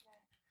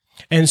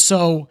 And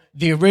so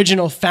the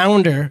original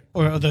founder,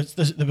 or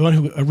the one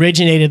who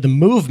originated the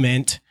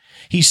movement,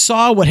 he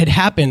saw what had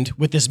happened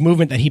with this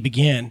movement that he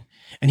began,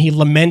 and he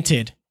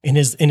lamented in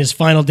his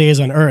final days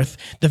on earth,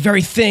 the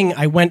very thing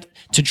I went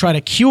to try to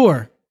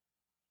cure,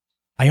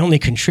 I only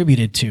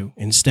contributed to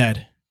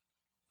instead,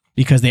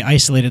 because they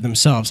isolated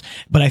themselves.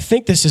 But I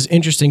think this is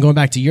interesting, going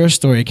back to your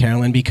story,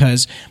 Carolyn,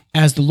 because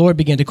as the Lord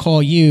began to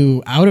call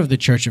you out of the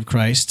Church of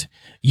Christ,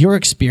 your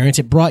experience,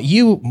 it brought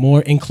you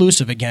more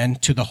inclusive again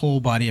to the whole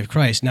body of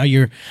Christ. Now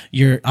your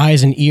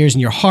eyes and ears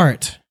and your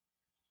heart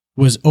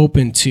was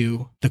open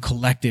to the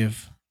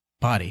collective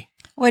body.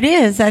 Well, it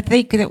is. I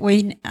think that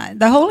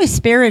the Holy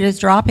Spirit is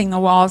dropping the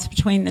walls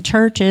between the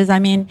churches. I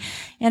mean,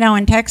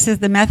 in Texas,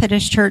 the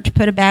Methodist Church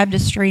put a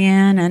baptistry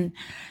in, and,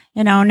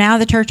 now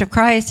the Church of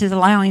Christ is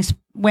allowing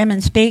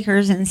women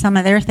speakers in some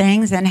of their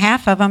things, and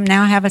half of them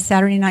now have a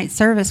Saturday night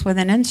service with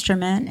an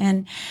instrument.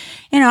 And,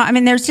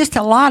 there's just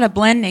a lot of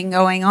blending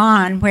going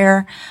on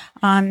where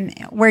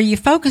you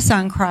focus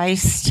on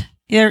Christ.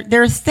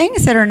 There's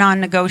things that are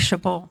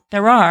non-negotiable.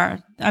 There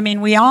are.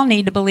 We all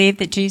need to believe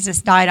that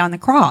Jesus died on the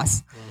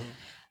cross.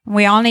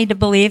 We all need to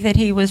believe that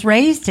he was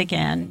raised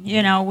again.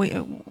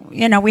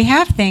 We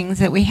have things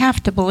that we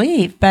have to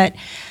believe, but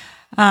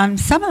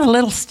some of the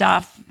little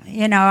stuff,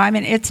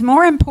 it's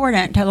more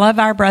important to love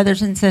our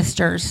brothers and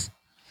sisters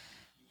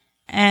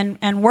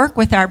and work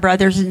with our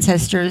brothers and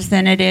sisters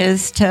than it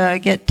is to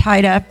get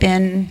tied up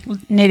in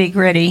nitty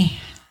gritty.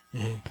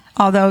 Mm-hmm.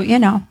 Although,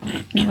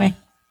 anyway.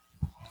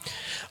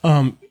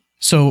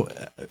 So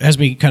as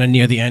we kind of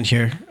near the end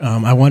here,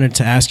 I wanted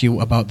to ask you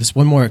about this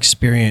one more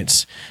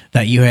experience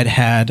that you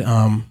had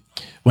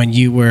when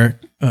you were,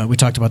 we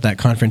talked about that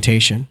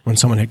confrontation, when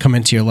someone had come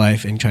into your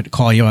life and tried to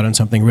call you out on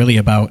something really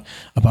about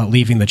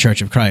leaving the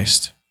Church of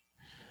Christ.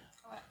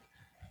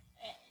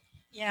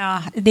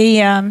 Yeah,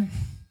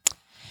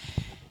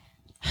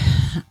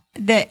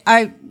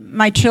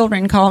 my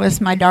children call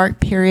this my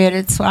dark period.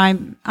 It's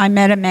I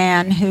met a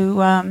man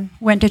who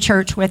went to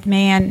church with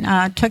me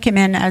and took him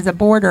in as a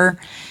boarder,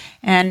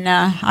 and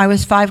I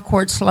was 5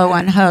 quarts low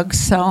on hugs,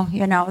 so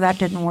that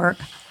didn't work.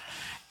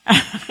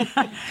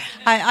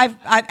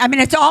 I mean,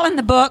 it's all in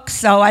the book,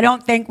 so I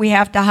don't think we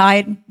have to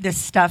hide this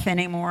stuff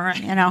anymore,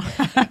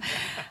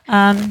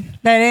 But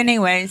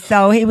anyway,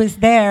 so he was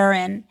there,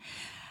 and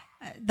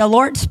the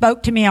Lord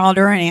spoke to me all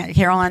during it,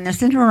 Carolyn.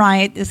 This isn't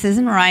right. This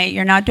isn't right.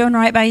 You're not doing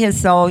right by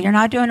His soul. You're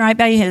not doing right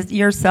by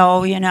your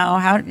soul.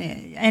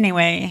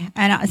 Anyway,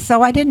 and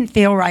so I didn't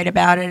feel right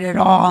about it at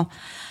all.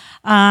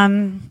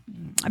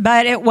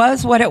 But it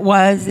was what it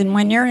was, and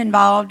when you're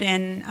involved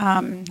in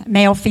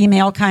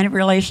male-female kind of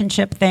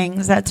relationship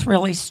things, that's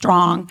really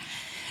strong.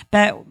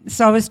 But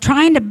so I was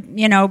trying to,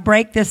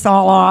 break this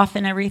all off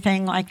and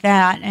everything like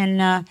that.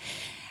 And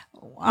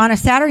on a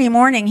Saturday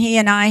morning, he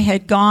and I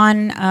had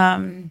gone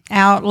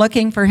out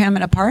looking for him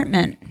an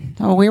apartment.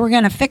 So we were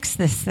going to fix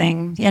this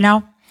thing,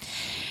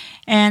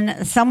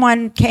 And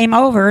someone came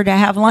over to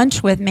have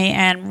lunch with me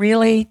and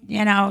really,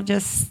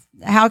 just,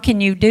 how can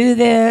you do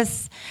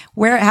this?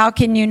 How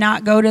can you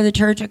not go to the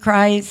Church of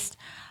Christ?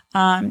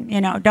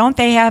 Don't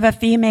they have a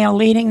female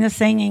leading the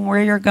singing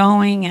where you're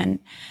going and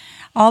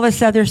all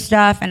this other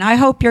stuff? And I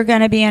hope you're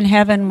going to be in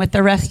heaven with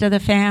the rest of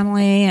the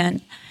family.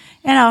 And,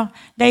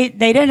 they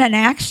did an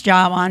axe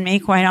job on me,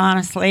 quite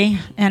honestly.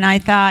 And I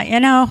thought,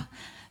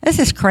 this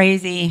is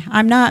crazy.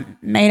 I'm not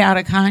made out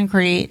of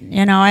concrete.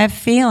 I have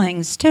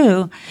feelings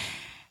too.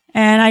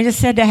 And I just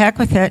said, to heck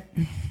with it.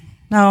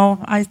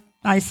 No,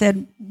 I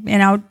said,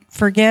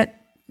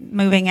 forget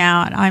moving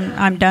out.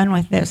 I'm done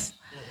with this.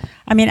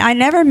 I mean, I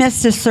never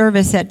missed a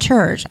service at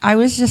church. I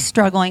was just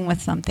struggling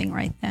with something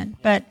right then.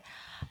 But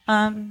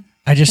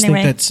I just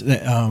think it's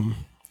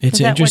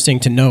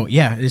interesting to note.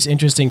 Yeah, it's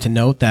interesting to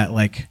note that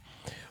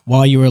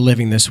while you were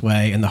living this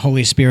way, and the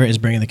Holy Spirit is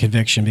bringing the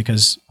conviction,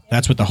 because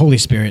that's what the Holy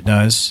Spirit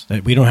does.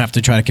 That we don't have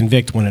to try to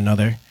convict one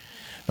another.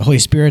 The Holy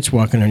Spirit's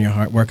working on your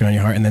heart,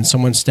 and then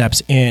someone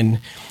steps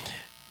in,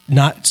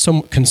 not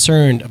so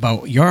concerned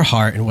about your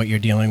heart and what you're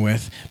dealing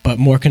with, but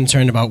more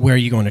concerned about where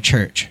you're going to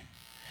church.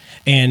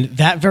 And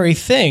that very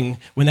thing,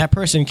 when that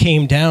person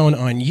came down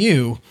on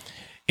you,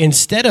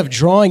 instead of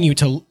drawing you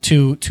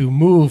to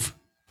move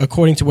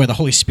according to where the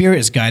Holy Spirit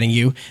is guiding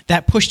you,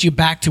 that pushed you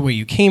back to where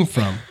you came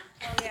from.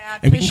 Yeah,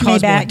 and we can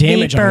cause more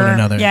damage on one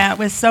another. Yeah, it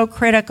was so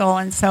critical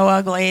and so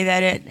ugly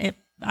that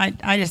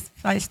I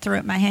just threw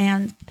up my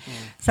hands.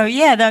 So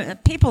yeah, the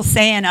people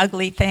saying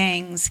ugly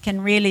things can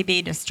really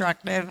be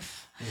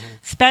destructive,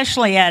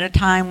 especially at a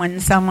time when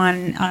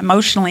someone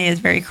emotionally is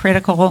very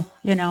critical.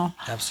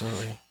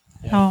 Absolutely.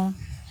 Yeah.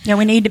 So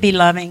we need to be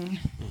loving.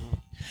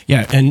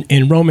 Yeah, and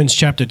in Romans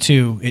chapter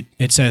 2,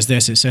 it says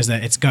this. It says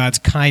that it's God's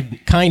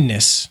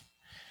kindness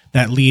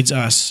that leads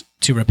us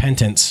to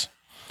repentance.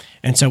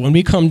 And so when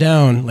we come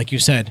down, like you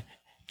said,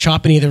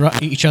 chopping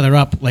each other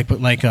up like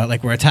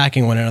we're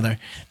attacking one another,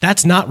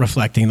 that's not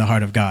reflecting the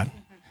heart of God.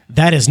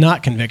 That is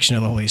not conviction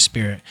of the Holy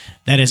Spirit.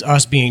 That is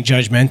us being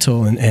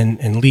judgmental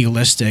and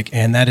legalistic,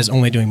 and that is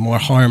only doing more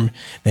harm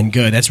than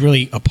good. That's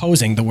really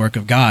opposing the work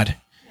of God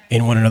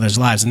in one another's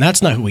lives, and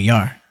that's not who we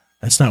are.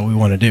 That's not what we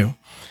want to do.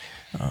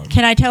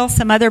 Can I tell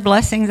some other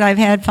blessings I've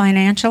had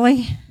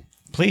financially?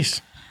 Please.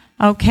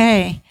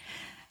 Okay.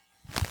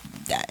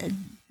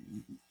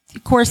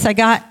 Of course, I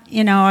got,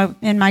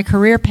 in my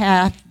career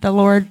path, the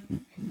Lord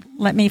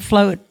let me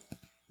float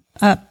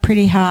up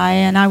pretty high,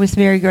 and I was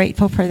very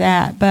grateful for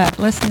that. But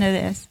listen to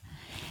this.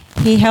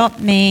 He helped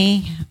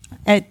me.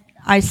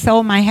 I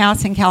sold my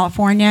house in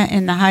California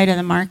in the height of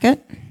the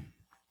market.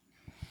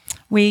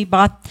 We'd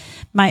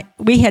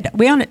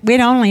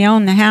only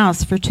owned the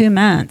house for 2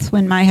 months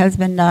when my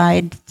husband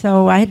died,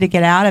 so I had to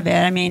get out of it.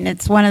 I mean,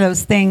 it's one of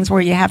those things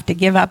where you have to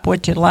give up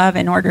what you love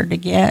in order to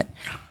get,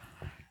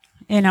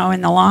 in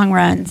the long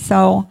run.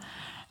 So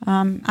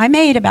I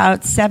made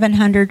about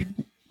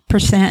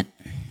 700%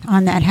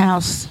 on that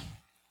house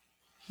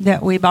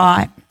that we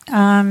bought.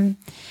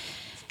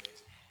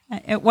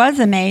 It was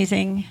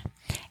amazing.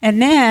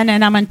 And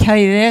I'm going to tell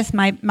you this,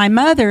 my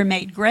mother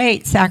made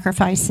great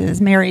sacrifices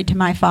married to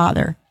my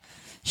father.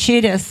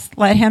 She just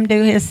let him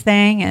do his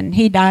thing, and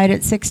he died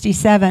at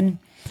 67.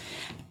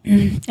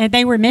 And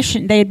they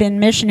had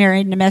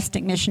been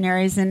domestic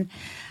missionaries, and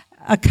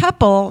a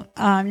couple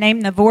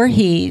named the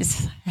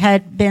Voorhees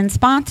had been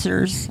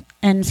sponsors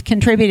and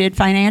contributed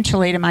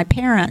financially to my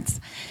parents.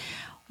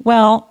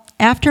 Well,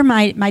 after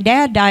my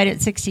dad died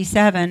at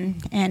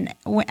 67, and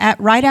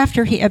right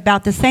after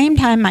about the same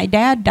time my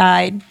dad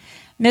died,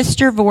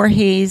 Mr.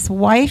 Voorhees'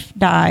 wife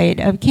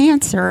died of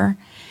cancer,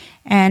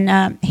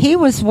 And he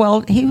was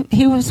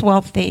he was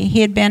wealthy.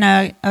 He had been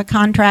a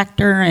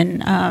contractor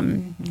and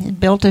had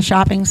built a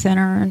shopping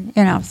center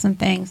and some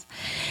things.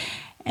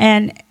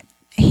 And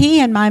he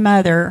and my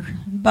mother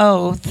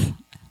both,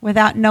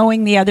 without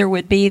knowing the other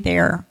would be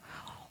there,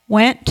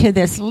 went to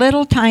this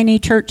little tiny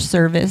church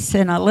service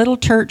in a little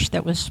church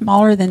that was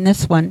smaller than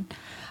this one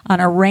on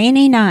a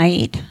rainy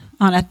night,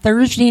 on a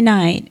Thursday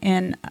night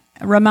in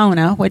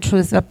Ramona, which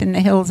was up in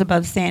the hills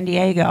above San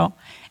Diego.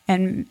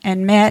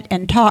 And met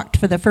and talked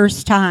for the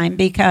first time,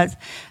 because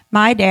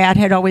my dad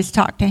had always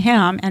talked to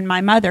him and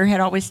my mother had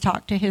always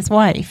talked to his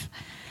wife.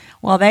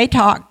 Well, they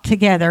talked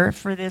together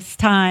for this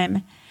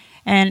time,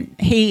 and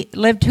he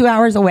lived 2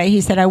 hours away.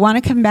 He said, I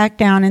want to come back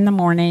down in the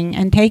morning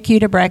and take you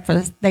to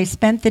breakfast. They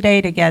spent the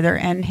day together,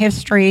 and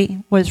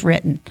history was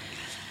written.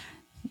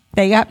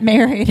 They got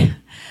married.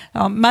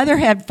 Mother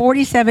had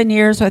 47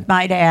 years with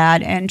my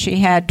dad, and she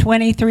had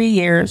 23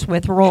 years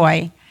with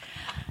Roy.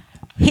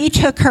 He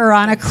took her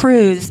on a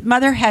cruise.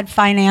 Mother had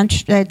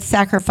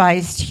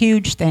sacrificed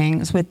huge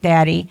things with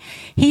Daddy.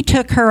 He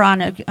took her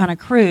on a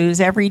cruise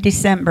every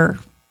December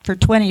for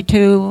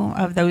 22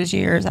 of those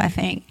years, I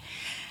think.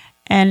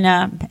 And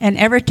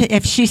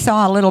if she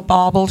saw a little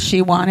bauble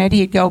she wanted,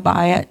 he'd go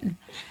buy it.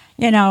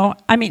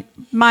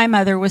 My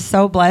mother was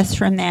so blessed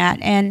from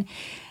that, and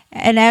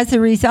as a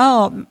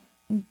result,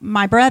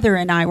 my brother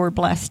and I were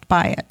blessed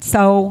by it.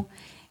 So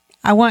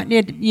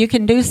you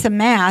can do some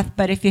math,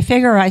 but if you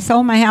figure I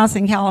sold my house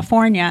in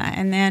California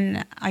and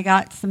then I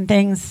got some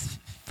things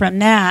from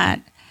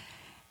that,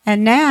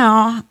 and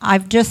now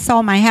I've just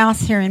sold my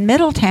house here in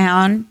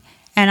Middletown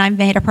and I've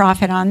made a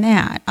profit on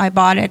that. I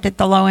bought it at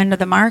the low end of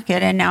the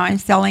market and now I'm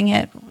selling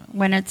it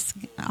when it's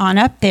on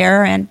up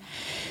there. And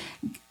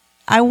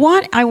I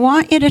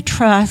want you to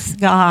trust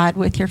God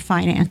with your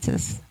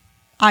finances.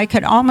 I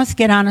could almost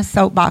get on a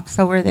soapbox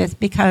over this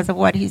because of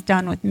what he's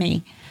done with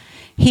me.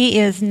 He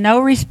is no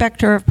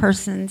respecter of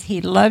persons.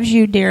 He loves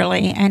you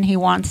dearly, and he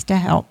wants to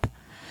help.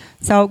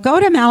 So go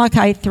to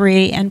Malachi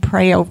 3 and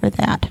pray over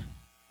that.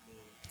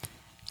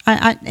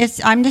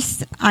 I'm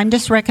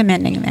just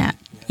recommending that.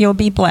 You'll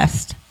be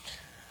blessed.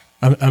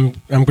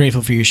 I'm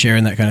grateful for you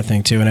sharing that kind of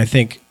thing too, and I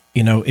think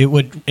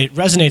it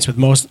resonates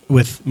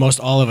with most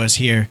all of us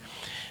here,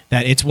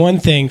 that it's one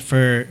thing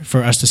for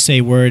us to say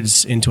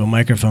words into a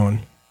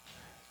microphone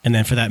and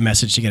then for that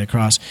message to get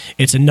across.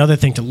 It's another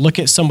thing to look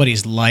at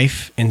somebody's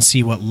life and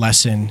see what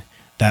lesson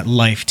that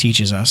life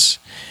teaches us.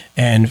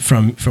 And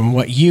from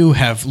what you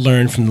have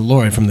learned from the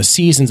Lord, from the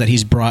seasons that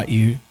he's brought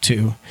you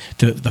to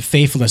the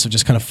faithfulness of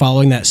just kind of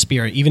following that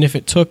Spirit, even if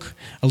it took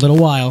a little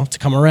while to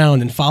come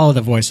around and follow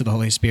the voice of the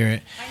Holy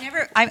Spirit.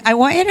 I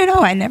want you to know,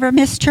 I never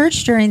missed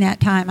church during that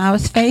time. I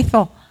was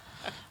faithful.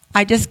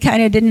 I just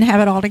kind of didn't have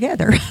it all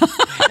together.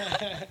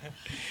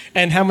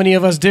 And how many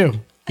of us do?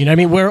 You know what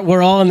I mean?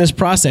 We're all in this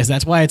process.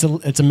 That's why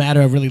it's a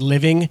matter of really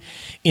living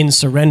in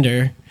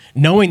surrender,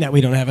 knowing that we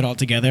don't have it all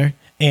together.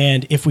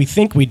 And if we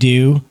think we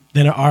do,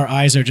 then our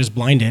eyes are just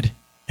blinded,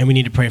 and we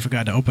need to pray for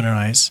God to open our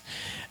eyes.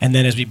 And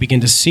then as we begin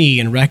to see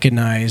and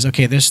recognize,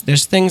 okay,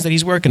 there's things that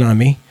he's working on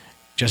me,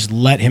 just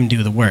let him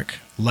do the work.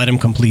 Let him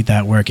complete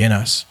that work in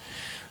us.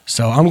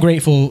 So I'm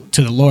grateful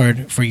to the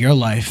Lord for your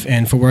life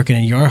and for working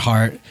in your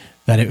heart,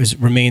 that it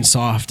remained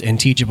soft and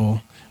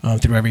teachable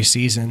through every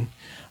season.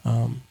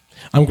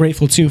 I'm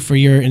grateful, too, for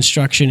your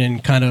instruction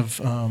and kind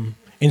of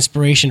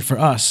inspiration for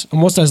us,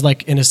 almost as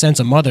like, in a sense,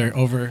 a mother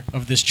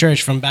of this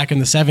church from back in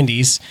the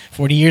 70s,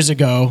 40 years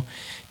ago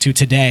to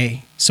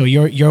today. So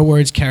your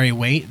words carry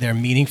weight. They're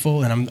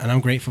meaningful, and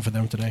I'm grateful for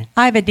them today.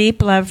 I have a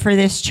deep love for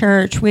this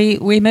church.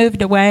 We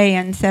moved away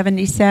in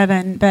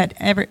 77,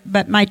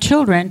 but my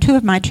children, 2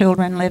 of my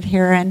children live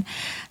here, and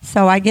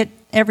so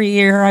every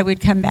year I would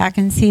come back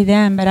and see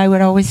them, but I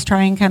would always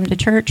try and come to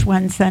church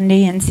one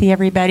Sunday and see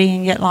everybody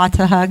and get lots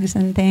of hugs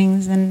and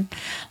things and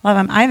love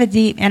them.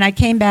 And I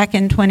came back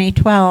in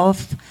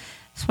 2012.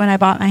 It's when I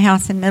bought my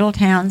house in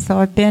Middletown, so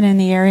I've been in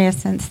the area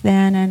since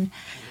then, and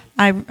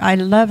I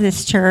love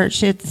this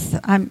church.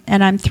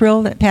 I'm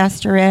thrilled that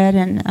Pastor Ed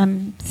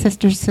and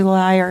Sister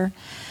Sulai are,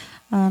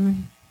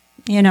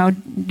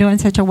 doing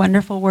such a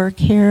wonderful work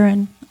here,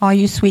 and all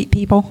you sweet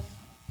people.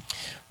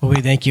 Well,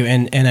 we thank you,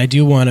 and I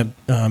do want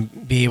to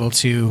be able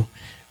to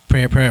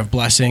pray a prayer of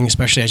blessing,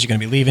 especially as you're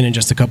going to be leaving in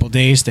just a couple of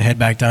days to head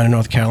back down to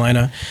North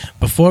Carolina.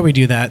 Before we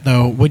do that,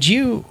 though, would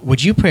you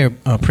pray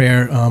a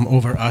prayer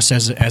over us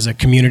as a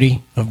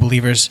community of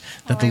believers,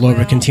 that the Lord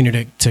would continue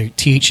to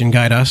teach and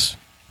guide us?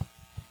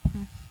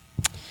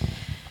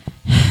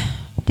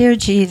 Dear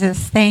Jesus,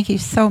 thank you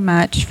so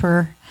much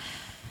for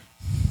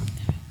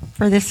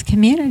this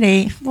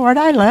community. Lord,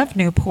 I love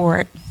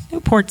Newport.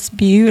 Newport's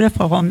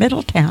beautiful.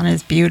 Middletown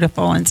is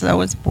beautiful, and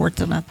so is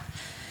Portsmouth.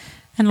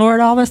 And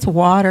Lord, all this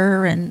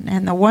water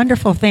and the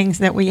wonderful things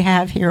that we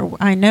have here.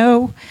 I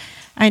know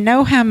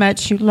how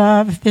much you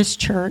love this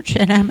church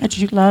and how much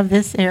you love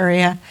this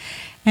area.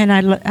 And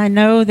I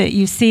know that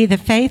you see the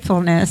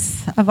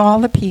faithfulness of all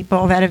the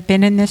people that have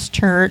been in this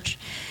church.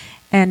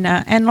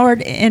 And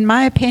Lord, in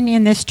my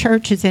opinion, this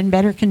church is in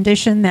better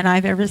condition than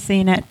I've ever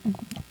seen it.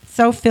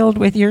 So filled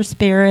with your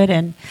Spirit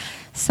and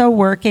so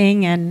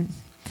working. And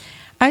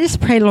I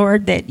just pray,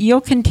 Lord, that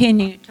you'll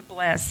continue to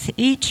bless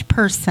each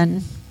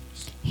person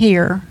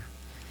here.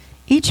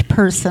 Each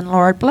person,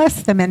 Lord,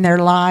 bless them in their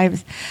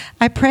lives.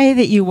 I pray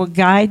that you will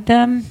guide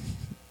them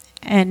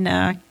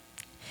and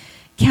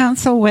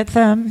counsel with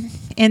them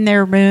in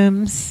their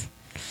rooms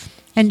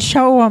and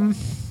show them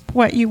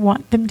what you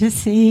want them to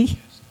see.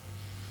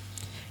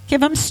 Give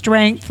them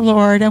strength,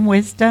 Lord, and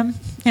wisdom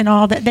in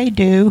all that they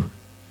do.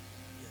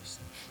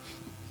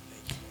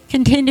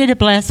 Continue to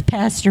bless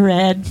Pastor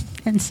Ed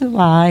and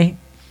Sulai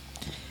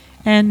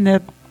and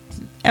the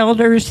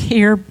elders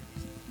here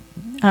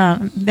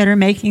that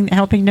are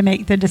helping to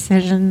make the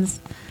decisions.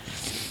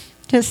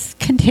 Just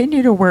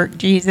continue to work,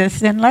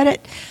 Jesus, and let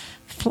it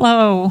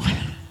flow.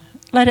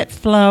 Let it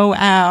flow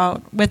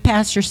out with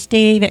Pastor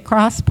Steve at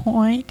Cross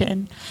Point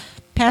and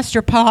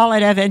Pastor Paul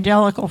at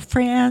Evangelical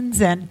Friends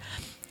and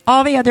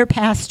all the other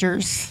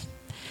pastors,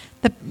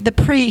 the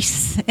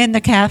priests in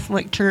the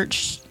Catholic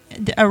Church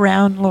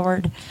around,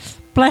 Lord.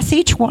 Bless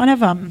each one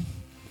of them.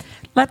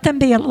 Let them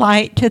be a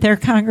light to their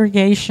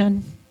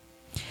congregation.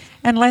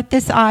 And let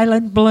this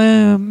island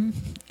bloom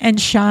and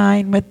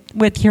shine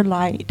with your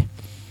light.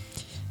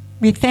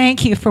 We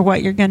thank you for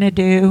what you're going to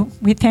do.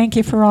 We thank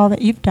you for all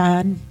that you've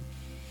done.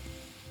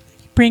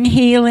 Bring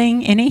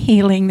healing, any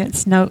healing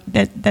that's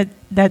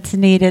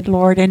needed,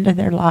 Lord, into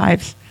their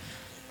lives.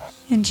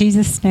 In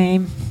Jesus'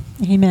 name,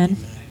 amen.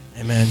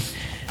 Amen.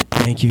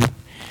 Thank you.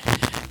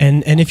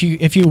 And if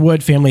you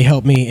would, family,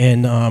 help me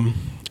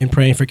in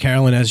praying for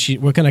Carolyn as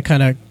we're going to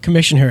kind of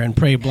commission her and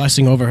pray a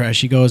blessing over her as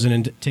she goes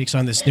and takes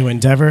on this new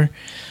endeavor.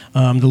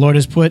 The Lord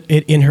has put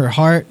it in her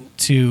heart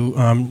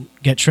to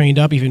get trained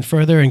up even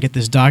further and get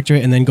this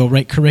doctorate and then go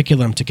write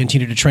curriculum to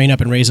continue to train up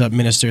and raise up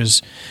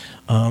ministers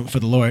for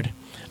the Lord.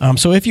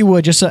 So if you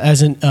would, just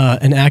as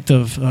an act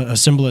of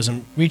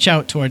symbolism, reach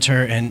out towards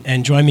her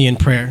and join me in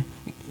prayer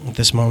at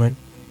this moment.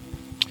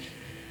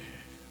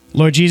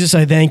 Lord Jesus,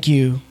 I thank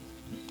you.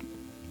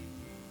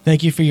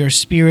 Thank you for your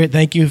spirit.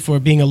 Thank you for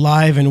being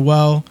alive and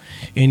well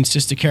in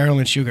Sister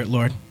Carolyn Shugart,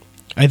 Lord.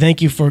 I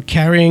thank you for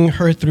carrying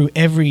her through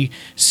every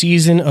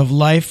season of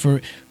life,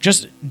 for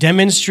just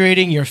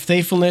demonstrating your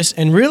faithfulness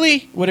and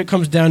really what it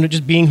comes down to,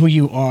 just being who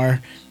you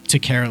are to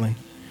Carolyn.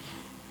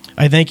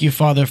 I thank you,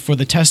 Father, for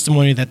the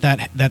testimony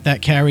that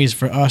carries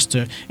for us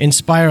to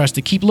inspire us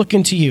to keep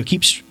looking to you,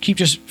 keep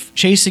just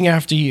chasing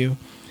after you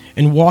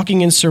and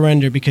walking in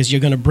surrender, because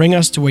you're going to bring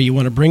us to where you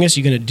want to bring us.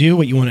 You're going to do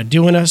what you want to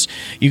do in us.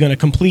 You're going to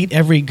complete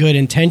every good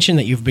intention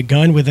that you've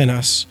begun within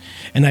us.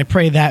 And I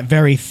pray that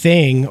very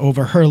thing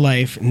over her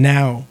life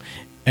now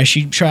as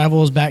she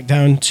travels back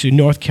down to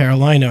North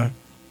Carolina.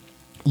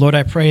 Lord,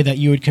 I pray that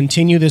you would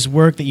continue this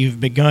work that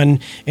you've begun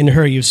in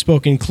her. You've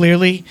spoken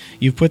clearly.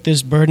 You've put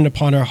this burden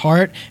upon her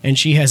heart, and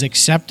she has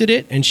accepted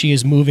it, and she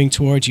is moving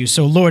towards you.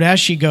 So, Lord, as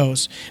she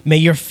goes, may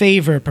your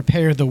favor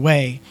prepare the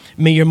way.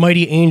 May your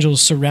mighty angels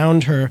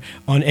surround her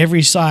on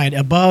every side,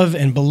 above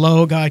and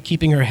below, God,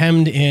 keeping her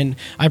hemmed in.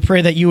 I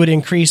pray that you would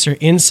increase her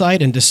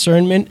insight and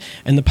discernment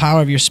and the power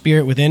of your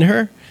Spirit within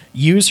her.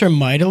 Use her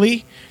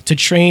mightily to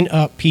train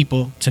up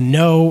people to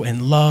know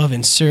and love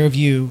and serve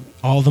you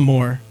all the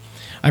more.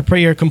 I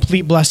pray your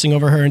complete blessing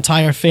over her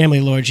entire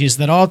family, Lord Jesus,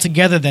 that all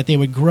together that they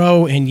would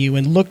grow in you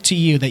and look to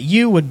you, that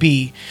you would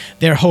be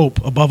their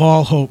hope above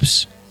all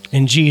hopes.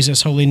 In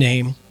Jesus' holy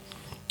name,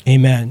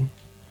 amen.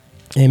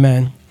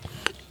 Amen.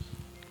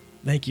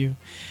 Thank you.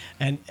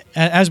 And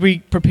as we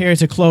prepare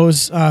to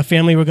close,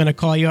 family, we're going to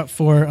call you up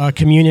for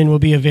communion will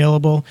be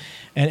available.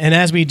 And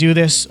as we do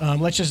this,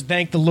 let's just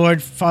thank the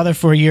Lord, Father,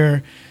 for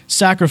your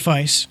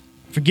sacrifice,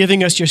 for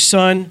giving us your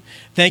Son.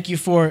 Thank you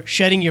for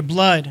shedding your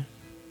blood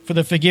for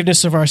the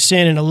forgiveness of our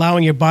sin and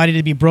allowing your body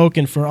to be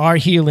broken for our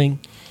healing.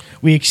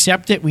 We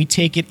accept it. We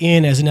take it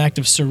in as an act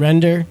of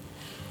surrender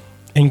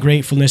and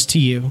gratefulness to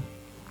you.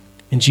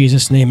 In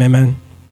Jesus' name, amen.